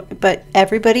 But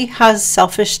everybody has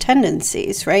selfish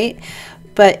tendencies, right?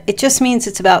 But it just means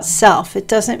it's about self. It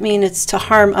doesn't mean it's to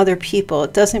harm other people.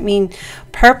 It doesn't mean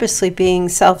purposely being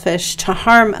selfish to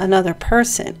harm another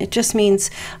person. It just means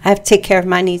I have to take care of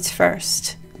my needs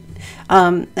first.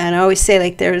 And I always say,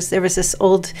 like, there was this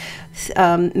old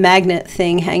magnet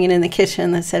thing hanging in the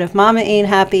kitchen that said, if mama ain't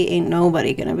happy, ain't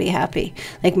nobody gonna be happy.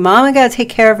 Like, mama gotta take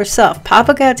care of herself.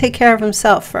 Papa gotta take care of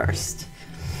himself first.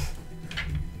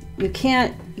 You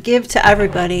can't give to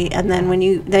everybody, and then when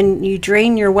you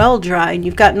drain your well dry and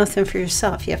you've got nothing for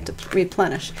yourself, you have to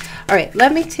replenish. All right,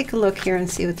 let me take a look here and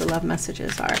see what the love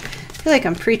messages are. I feel like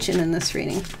I'm preaching in this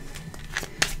reading,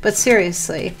 but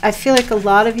seriously, I feel like a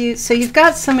lot of you, so you've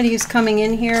got somebody who's coming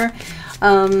in here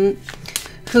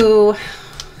who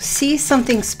sees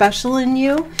something special in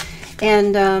you,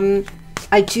 and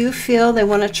I do feel they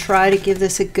want to try to give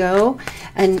this a go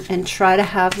and try to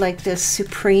have like this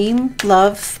supreme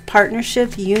love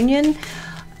partnership union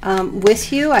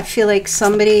with you. I feel like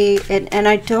somebody, and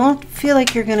I don't feel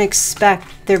like you're going to expect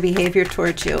their behavior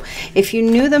towards you. If you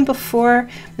knew them before,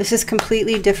 this is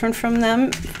completely different from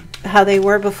them, how they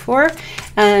were before.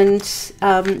 And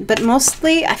but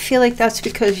mostly I feel like that's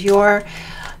because you're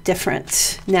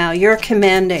different now. You're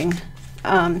commanding.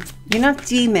 You're not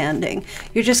demanding.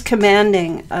 You're just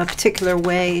commanding a particular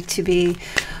way to be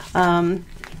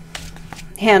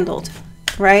handled,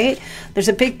 right? There's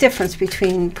a big difference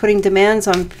between putting demands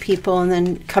on people and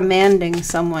then commanding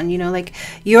someone. You know, like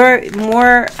you're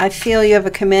more, I feel you have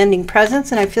a commanding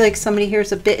presence, and I feel like somebody here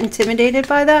is a bit intimidated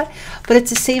by that. But at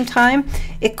the same time,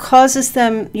 it causes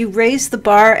them, you raise the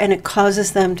bar, and it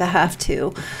causes them to have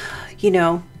to, you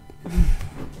know,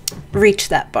 reach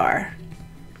that bar.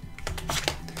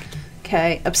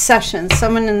 Okay, obsession.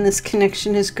 Someone in this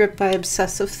connection is gripped by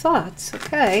obsessive thoughts.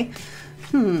 Okay.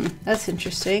 That's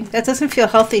interesting. That doesn't feel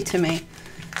healthy to me.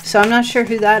 So I'm not sure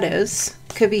who that is.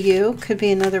 Could be you. Could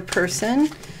be another person.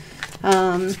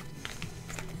 Let's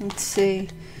see.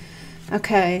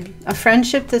 Okay. A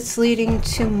friendship that's leading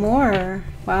to more.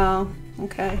 Wow.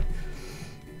 Okay.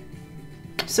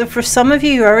 So for some of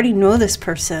you, you already know this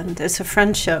person. It's a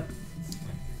friendship.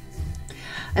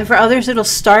 And for others, it'll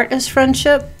start as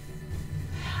friendship.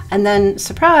 And then,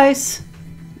 surprise,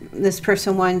 this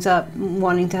person winds up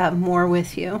wanting to have more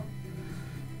with you.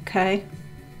 Okay?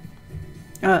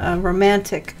 A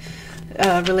romantic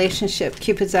relationship.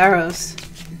 Cupid's arrows.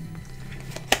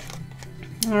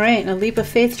 All right, a leap of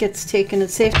faith gets taken.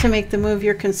 It's safe to make the move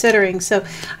you're considering. So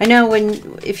I know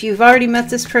if you've already met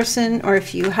this person, or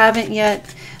if you haven't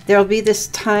yet, there'll be this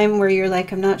time where you're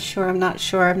like, I'm not sure, I'm not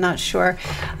sure, I'm not sure.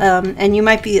 And you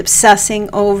might be obsessing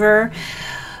over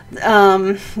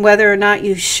whether or not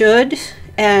you should.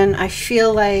 And I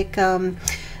feel like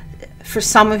for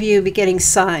some of you, you'll be getting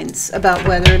signs about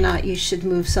whether or not you should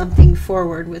move something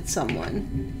forward with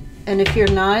someone. And if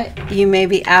you're not, you may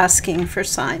be asking for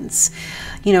signs.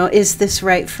 You know, is this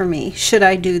right for me? Should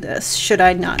I do this? Should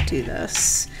I not do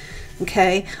this?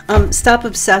 Okay. Stop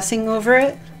obsessing over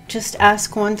it. Just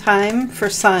ask one time for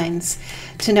signs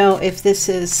to know if this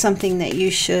is something that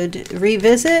you should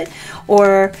revisit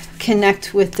or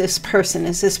connect with this person.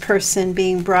 Is this person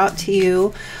being brought to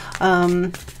you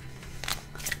from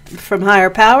higher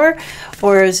power,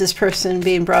 or is this person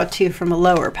being brought to you from a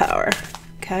lower power?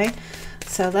 Okay,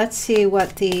 so let's see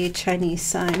what the Chinese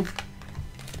sign.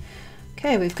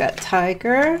 Okay, we've got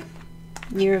Tiger,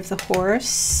 Year of the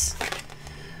Horse,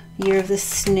 Year of the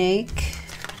Snake,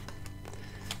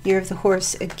 Year of the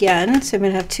Horse again, so I'm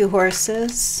going to have two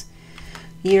horses.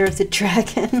 Year of the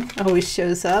Dragon always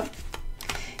shows up.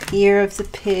 Year of the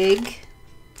Pig,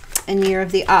 and Year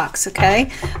of the Ox.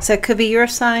 Okay, so it could be your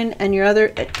sign and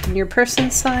your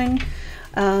person's sign,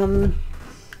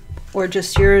 or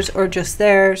just yours, or just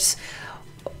theirs,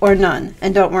 or none.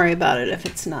 And don't worry about it if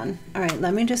it's none. All right,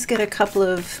 let me just get a couple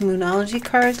of Moonology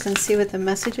cards and see what the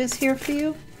message is here for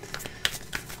you.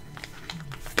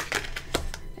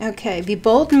 Okay, be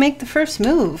bold and make the first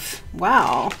move.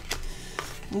 Wow.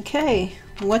 Okay,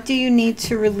 what do you need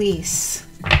to release?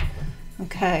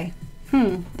 Okay,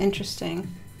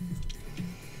 interesting.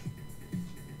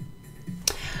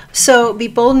 So be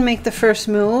bold and make the first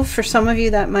move. For some of you,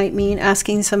 that might mean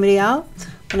asking somebody out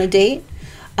on a date,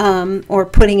 or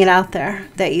putting it out there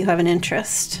that you have an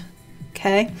interest,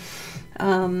 okay,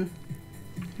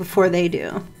 before they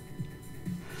do.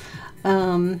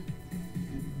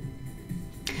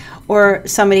 Or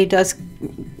somebody does,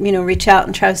 you know, reach out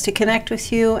and tries to connect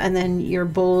with you, and then you're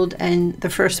bold, and the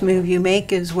first move you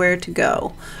make is where to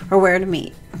go or where to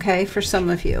meet, okay, for some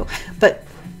of you. But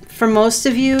for most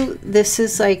of you, this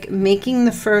is like making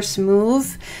the first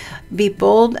move. Be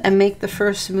bold and make the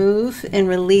first move in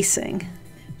releasing.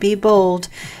 Be bold.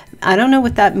 I don't know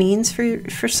what that means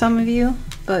for some of you,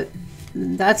 but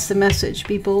that's the message.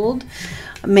 Be bold,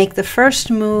 make the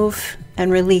first move, and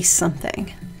release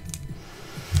something.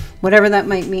 Whatever that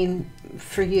might mean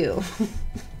for you.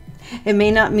 It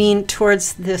may not mean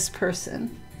towards this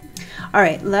person. All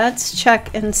right, let's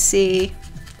check and see.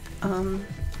 Got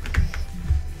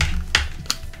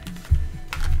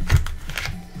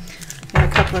a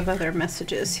couple of other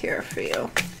messages here for you.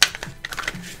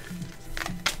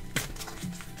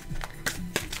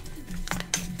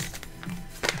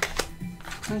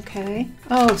 Okay.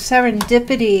 Oh,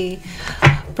 serendipity.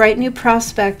 Bright new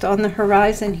prospect on the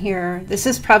horizon here. This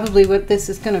is probably what this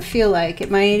is going to feel like.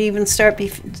 It might even start be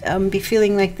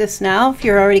feeling like this now if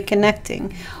you're already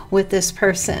connecting with this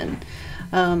person.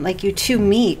 Like you two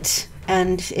meet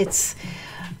and it's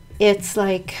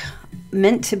like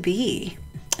meant to be.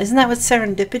 Isn't that what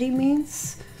serendipity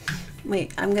means?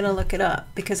 Wait, I'm going to look it up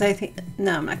because I think...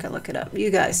 No, I'm not going to look it up. You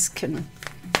guys can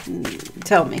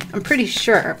tell me. I'm pretty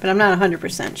sure, but I'm not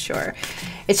 100% sure.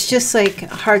 It's just like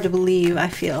hard to believe, I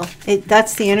feel.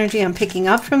 That's the energy I'm picking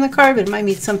up from the card, but it might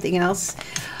mean something else.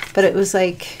 But it was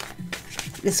like,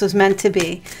 this was meant to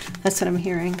be. That's what I'm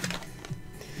hearing.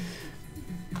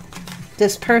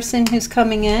 This person who's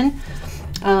coming in,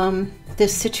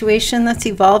 this situation that's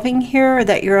evolving here, or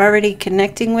that you're already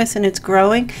connecting with and it's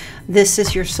growing, this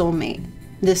is your soulmate.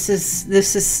 This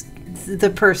is the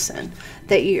person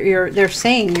that they're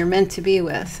saying you're meant to be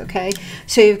with. Okay,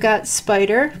 so you've got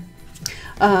spider.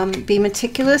 Be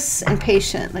meticulous and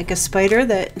patient, like a spider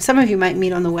that some of you might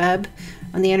meet on the web,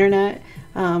 on the internet,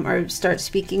 or start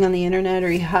speaking on the internet,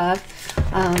 or you have.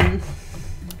 I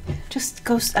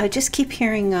just keep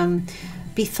hearing,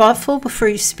 be thoughtful before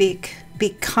you speak. Be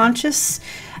conscious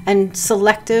and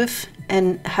selective,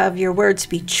 and have your words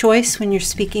be choice when you're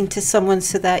speaking to someone,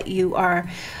 so that you are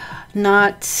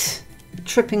not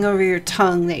tripping over your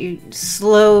tongue, that you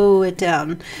slow it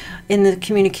down in the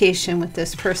communication with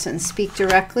this person. Speak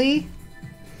directly,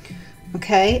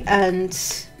 okay,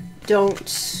 and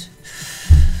don't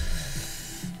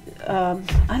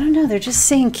I don't know, they're just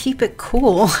saying keep it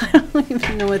cool. I don't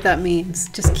even know what that means.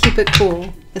 Just keep it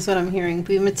cool is what I'm hearing.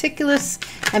 Be meticulous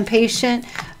and patient.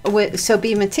 So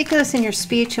be meticulous in your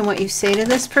speech and what you say to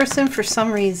this person for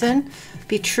some reason.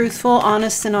 Be truthful,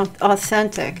 honest, and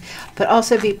authentic. But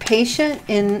also be patient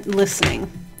in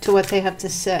listening to what they have to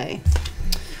say.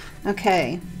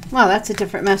 Okay. Well, that's a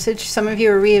different message. Some of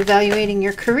you are reevaluating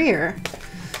your career.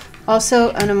 Also,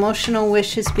 an emotional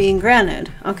wish is being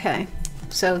granted. Okay.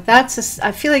 So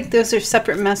I feel like those are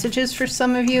separate messages for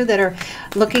some of you that are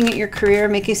looking at your career,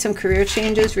 making some career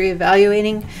changes,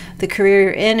 reevaluating the career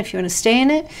you're in, if you want to stay in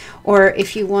it, or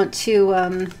if you want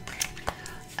to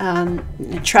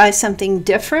try something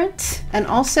different. And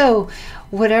also,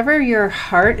 whatever your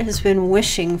heart has been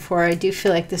wishing for, I do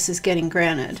feel like this is getting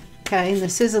granted. Okay, and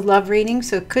this is a love reading,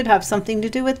 so it could have something to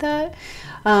do with that.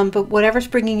 But whatever's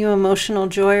bringing you emotional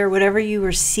joy, or whatever you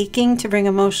were seeking to bring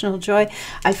emotional joy,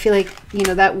 I feel like, you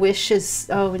know, that wish is,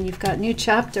 oh, and you've got new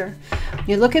chapter.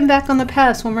 You're looking back on the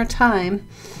past one more time.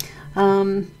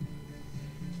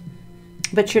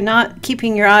 But you're not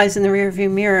keeping your eyes in the rearview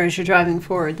mirror as you're driving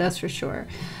forward, that's for sure.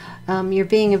 You're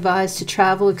being advised to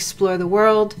travel, explore the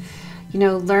world, you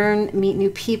know, learn, meet new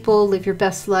people, live your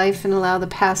best life, and allow the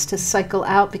past to cycle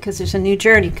out, because there's a new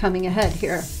journey coming ahead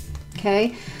here.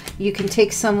 Okay? You can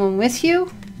take someone with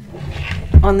you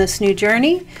on this new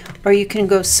journey, or you can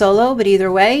go solo, but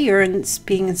either way, you're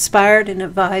being inspired and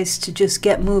advised to just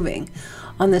get moving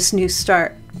on this new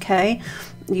start. Okay?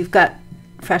 You've got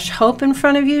fresh hope in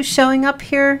front of you showing up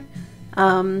here.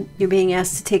 You're being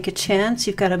asked to take a chance.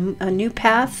 You've got a new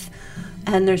path,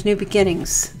 and there's new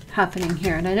beginnings happening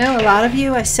here. And I know a lot of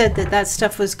you, I said that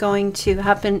stuff was going to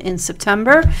happen in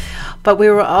September, but we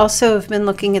were also have been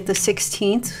looking at the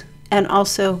 16th and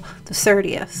also the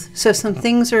 30th. So some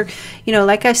things are, you know,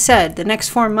 like I said, the next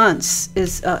 4 months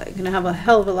is going to have a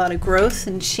hell of a lot of growth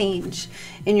and change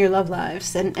in your love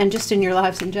lives, and just in your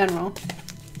lives in general.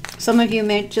 Some of you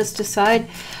may just decide,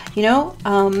 you know,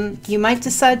 you might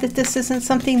decide that this isn't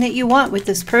something that you want with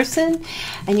this person,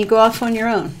 and you go off on your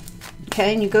own,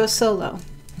 okay, and you go solo.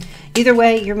 Either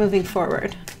way, you're moving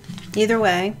forward. Either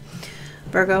way,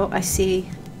 Virgo, I see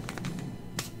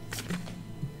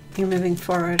you're moving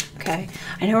forward, okay.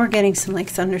 I know we're getting some like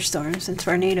thunderstorms and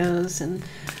tornadoes and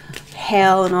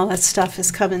hail and all that stuff is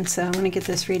coming, so I want to get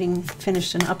this reading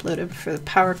finished and uploaded before the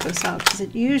power goes out, because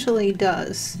it usually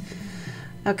does.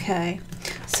 Okay,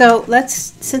 so let's,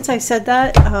 since I said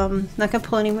that, I'm not going to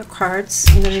pull any more cards.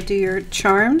 I'm going to do your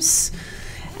charms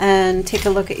and take a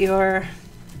look at your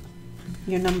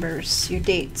numbers, your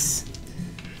dates.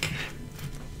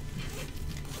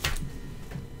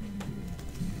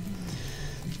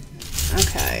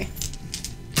 Okay.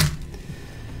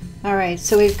 All right,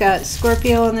 so we've got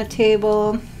Scorpio on the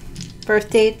table, birth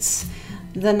dates,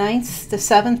 the 9th, the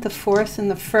 7th, the 4th, and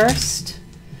the 1st.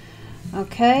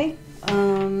 Okay.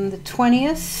 The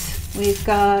 20th, we've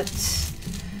got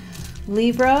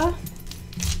Libra.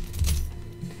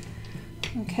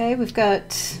 Okay, we've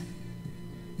got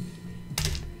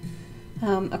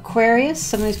Aquarius,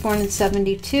 somebody's born in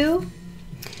 72.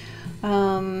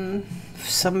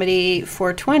 somebody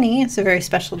 420. It's a very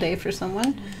special day for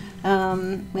someone.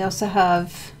 We also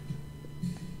have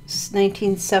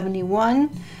 1971.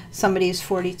 Somebody's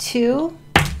 42.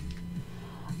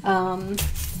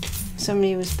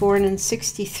 Somebody was born in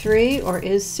 63 or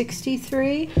is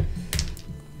 63.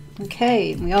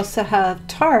 Okay, we also have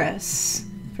Taurus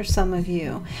for some of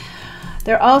you.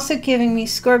 They're also giving me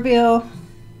Scorpio,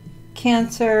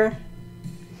 Cancer,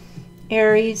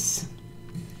 Aries,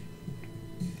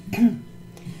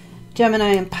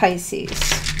 Gemini, and Pisces.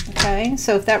 Okay,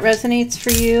 so if that resonates for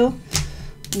you,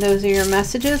 those are your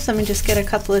messages. Let me just get a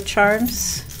couple of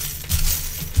charms.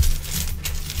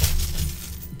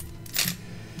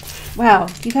 Wow,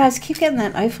 you guys keep getting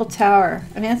that Eiffel Tower.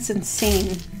 I mean, that's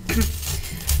insane.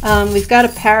 We've got a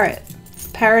parrot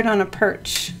on a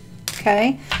perch.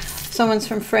 Okay, someone's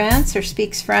from France or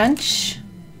speaks French.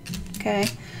 Okay,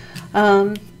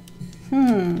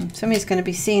 somebody's going to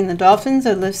be seeing the dolphins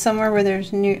or live somewhere where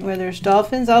there's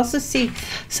dolphins. I also see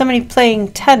somebody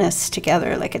playing tennis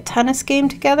together, like a tennis game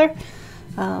together.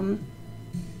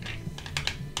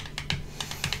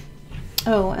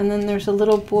 Oh, and then there's a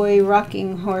little boy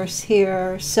rocking horse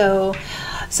here. So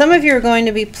some of you are going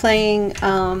to be playing,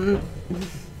 I'm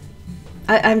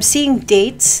seeing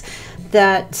dates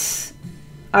that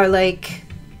are like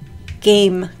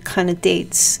game kind of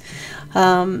dates.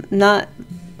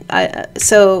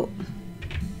 So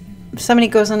somebody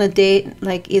goes on a date,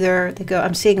 like either they go,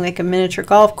 I'm seeing like a miniature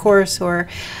golf course, or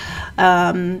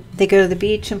they go to the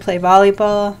beach and play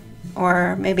volleyball,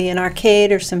 or maybe an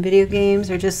arcade or some video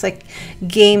games, or just like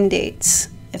game dates,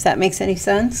 if that makes any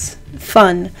sense.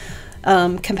 Fun,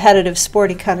 competitive,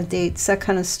 sporty kind of dates, that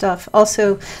kind of stuff.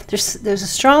 Also, there's a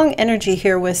strong energy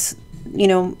here with, you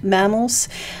know, mammals,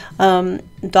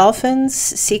 dolphins,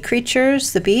 sea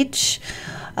creatures, the beach.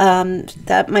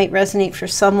 That might resonate for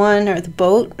someone, or the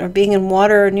boat, or being in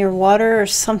water or near water, or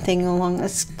something along.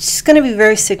 That's just going to be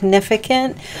very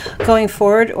significant going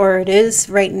forward, or it is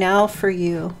right now for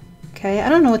you. Okay, I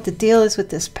don't know what the deal is with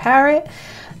this parrot.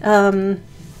 I'm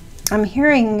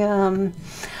hearing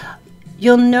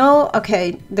you'll know.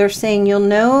 Okay, they're saying you'll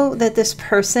know that this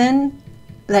person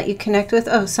that you connect with,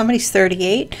 oh, somebody's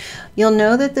 38. You'll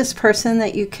know that this person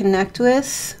that you connect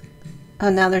with,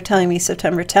 oh, now they're telling me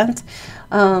September 10th,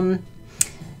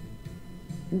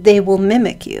 they will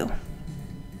mimic you,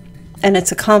 and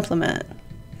it's a compliment.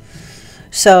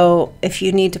 So if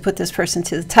you need to put this person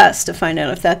to the test to find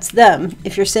out if that's them,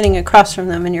 if you're sitting across from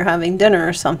them and you're having dinner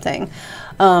or something,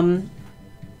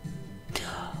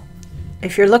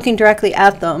 if you're looking directly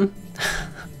at them,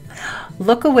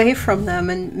 look away from them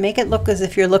and make it look as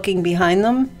if you're looking behind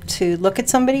them to look at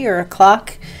somebody or a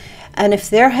clock. And if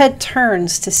their head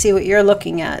turns to see what you're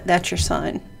looking at, that's your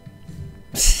sign.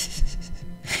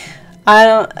 I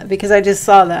don't, because I just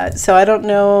saw that, so I don't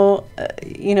know.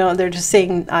 You know, they're just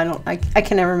saying, I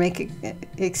can never make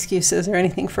excuses or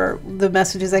anything for the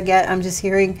messages I get. I'm just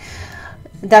hearing,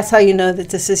 that's how you know that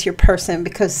this is your person,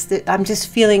 because I'm just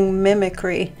feeling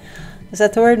mimicry. Is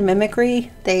that the word,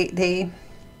 mimicry? They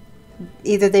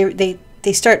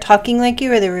start talking like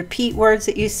you, or they repeat words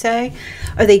that you say,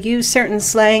 or they use certain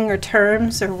slang or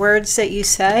terms or words that you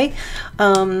say.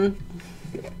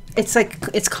 It's like,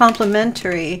 it's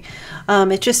complimentary.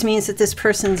 It just means that this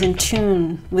person's in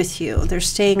tune with you. They're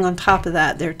staying on top of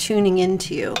that. They're tuning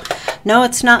into you. No,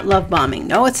 it's not love bombing.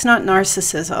 No, it's not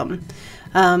narcissism.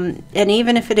 And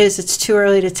even if it is, it's too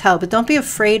early to tell. But don't be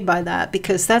afraid by that,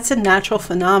 because that's a natural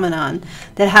phenomenon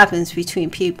that happens between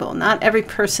people. Not every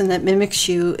person that mimics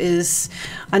you is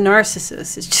a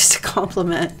narcissist. It's just a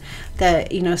compliment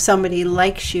that, you know, somebody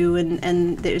likes you,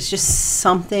 and there's just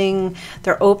something,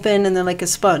 they're open and they're like a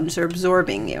sponge. They're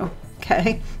absorbing you.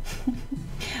 Okay?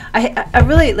 I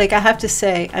really, like, I have to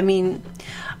say, I mean,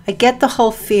 I get the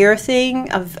whole fear thing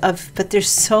but there's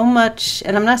so much,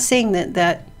 and I'm not saying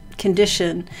that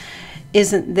condition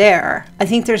isn't there. I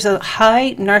think there's a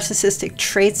high narcissistic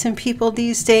traits in people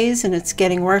these days, and it's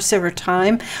getting worse over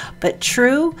time. But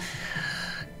true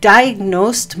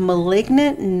diagnosed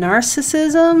malignant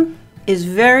narcissism is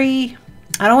very,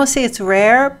 I don't want to say it's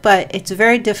rare, but it's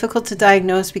very difficult to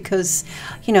diagnose, because,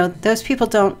 you know, those people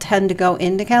don't tend to go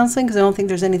into counseling because I don't think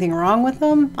there's anything wrong with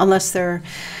them, unless they're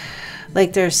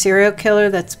like they're a serial killer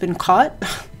that's been caught,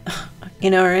 you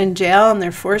know, or in jail and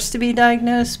they're forced to be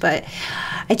diagnosed. But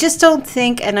I just don't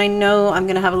think, and I know I'm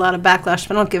going to have a lot of backlash,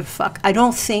 but I don't give a fuck. I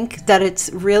don't think that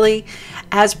it's really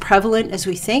as prevalent as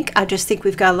we think. I just think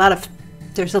we've got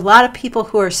there's a lot of people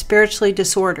who are spiritually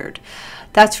disordered.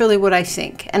 That's really what I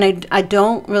think. And I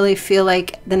don't really feel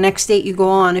like the next date you go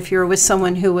on, if you're with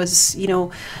someone who was, you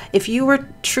know, if you were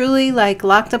truly like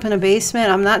locked up in a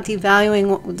basement, I'm not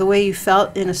devaluing the way you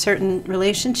felt in a certain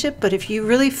relationship, but if you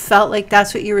really felt like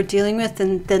that's what you were dealing with,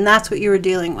 then that's what you were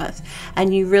dealing with,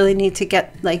 and you really need to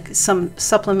get like some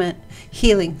supplement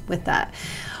healing with that.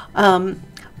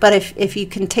 But if you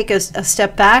can take a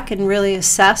step back and really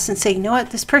assess and say, you know what,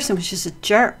 this person was just a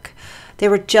jerk. They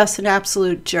were just an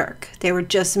absolute jerk. They were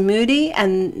just moody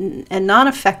and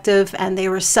non-effective, and they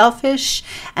were selfish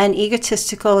and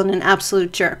egotistical and an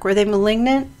absolute jerk. Were they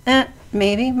malignant?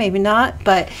 Maybe, maybe not.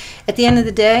 But at the end of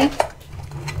the day,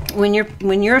 when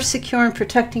you're secure and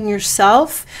protecting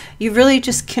yourself, you really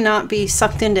just cannot be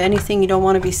sucked into anything you don't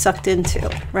want to be sucked into,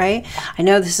 right? I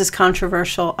know this is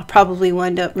controversial. I'll probably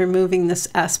wind up removing this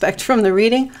aspect from the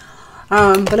reading.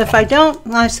 But if I don't,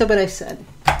 I said what I said.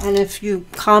 And if you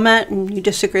comment and you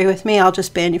disagree with me, I'll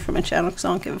just ban you from my channel because I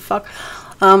don't give a fuck.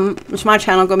 It's my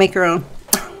channel. Go make your own.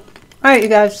 All right, you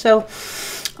guys. So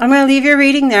I'm going to leave your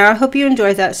reading there. I hope you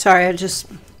enjoyed that. Sorry,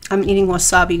 I'm eating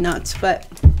wasabi nuts. But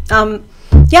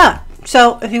yeah.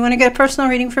 So if you want to get a personal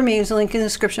reading from me, there's a link in the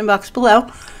description box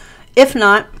below. If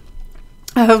not,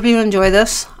 I hope you enjoy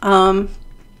this. And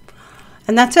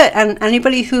that's it. And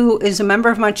anybody who is a member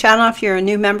of my channel, if you're a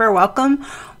new member, welcome.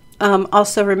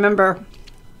 Also remember,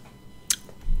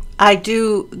 I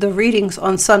do the readings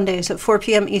on Sundays at 4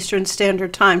 p.m. Eastern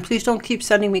Standard Time. Please don't keep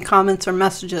sending me comments or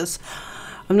messages.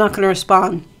 I'm not going to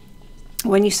respond.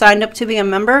 When you signed up to be a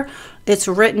member, it's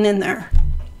written in there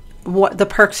what the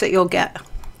perks that you'll get.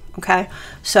 Okay?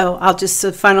 So I'll just,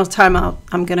 the final time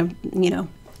I'm going to,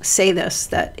 say this,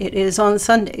 that it is on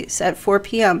Sundays at 4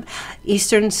 p.m.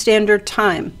 Eastern Standard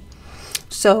Time.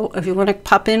 So if you want to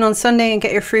pop in on Sunday and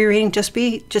get your free reading,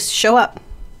 just show up.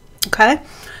 Okay?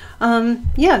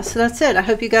 Yeah, so that's it. I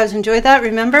hope you guys enjoyed that.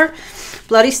 Remember,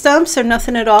 bloody stumps are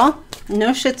nothing at all.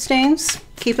 No shit stains.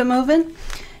 Keep it moving.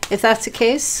 If that's the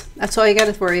case, that's all you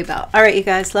got to worry about. All right, you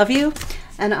guys. Love you.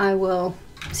 And I will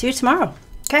see you tomorrow.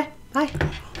 Okay? Bye.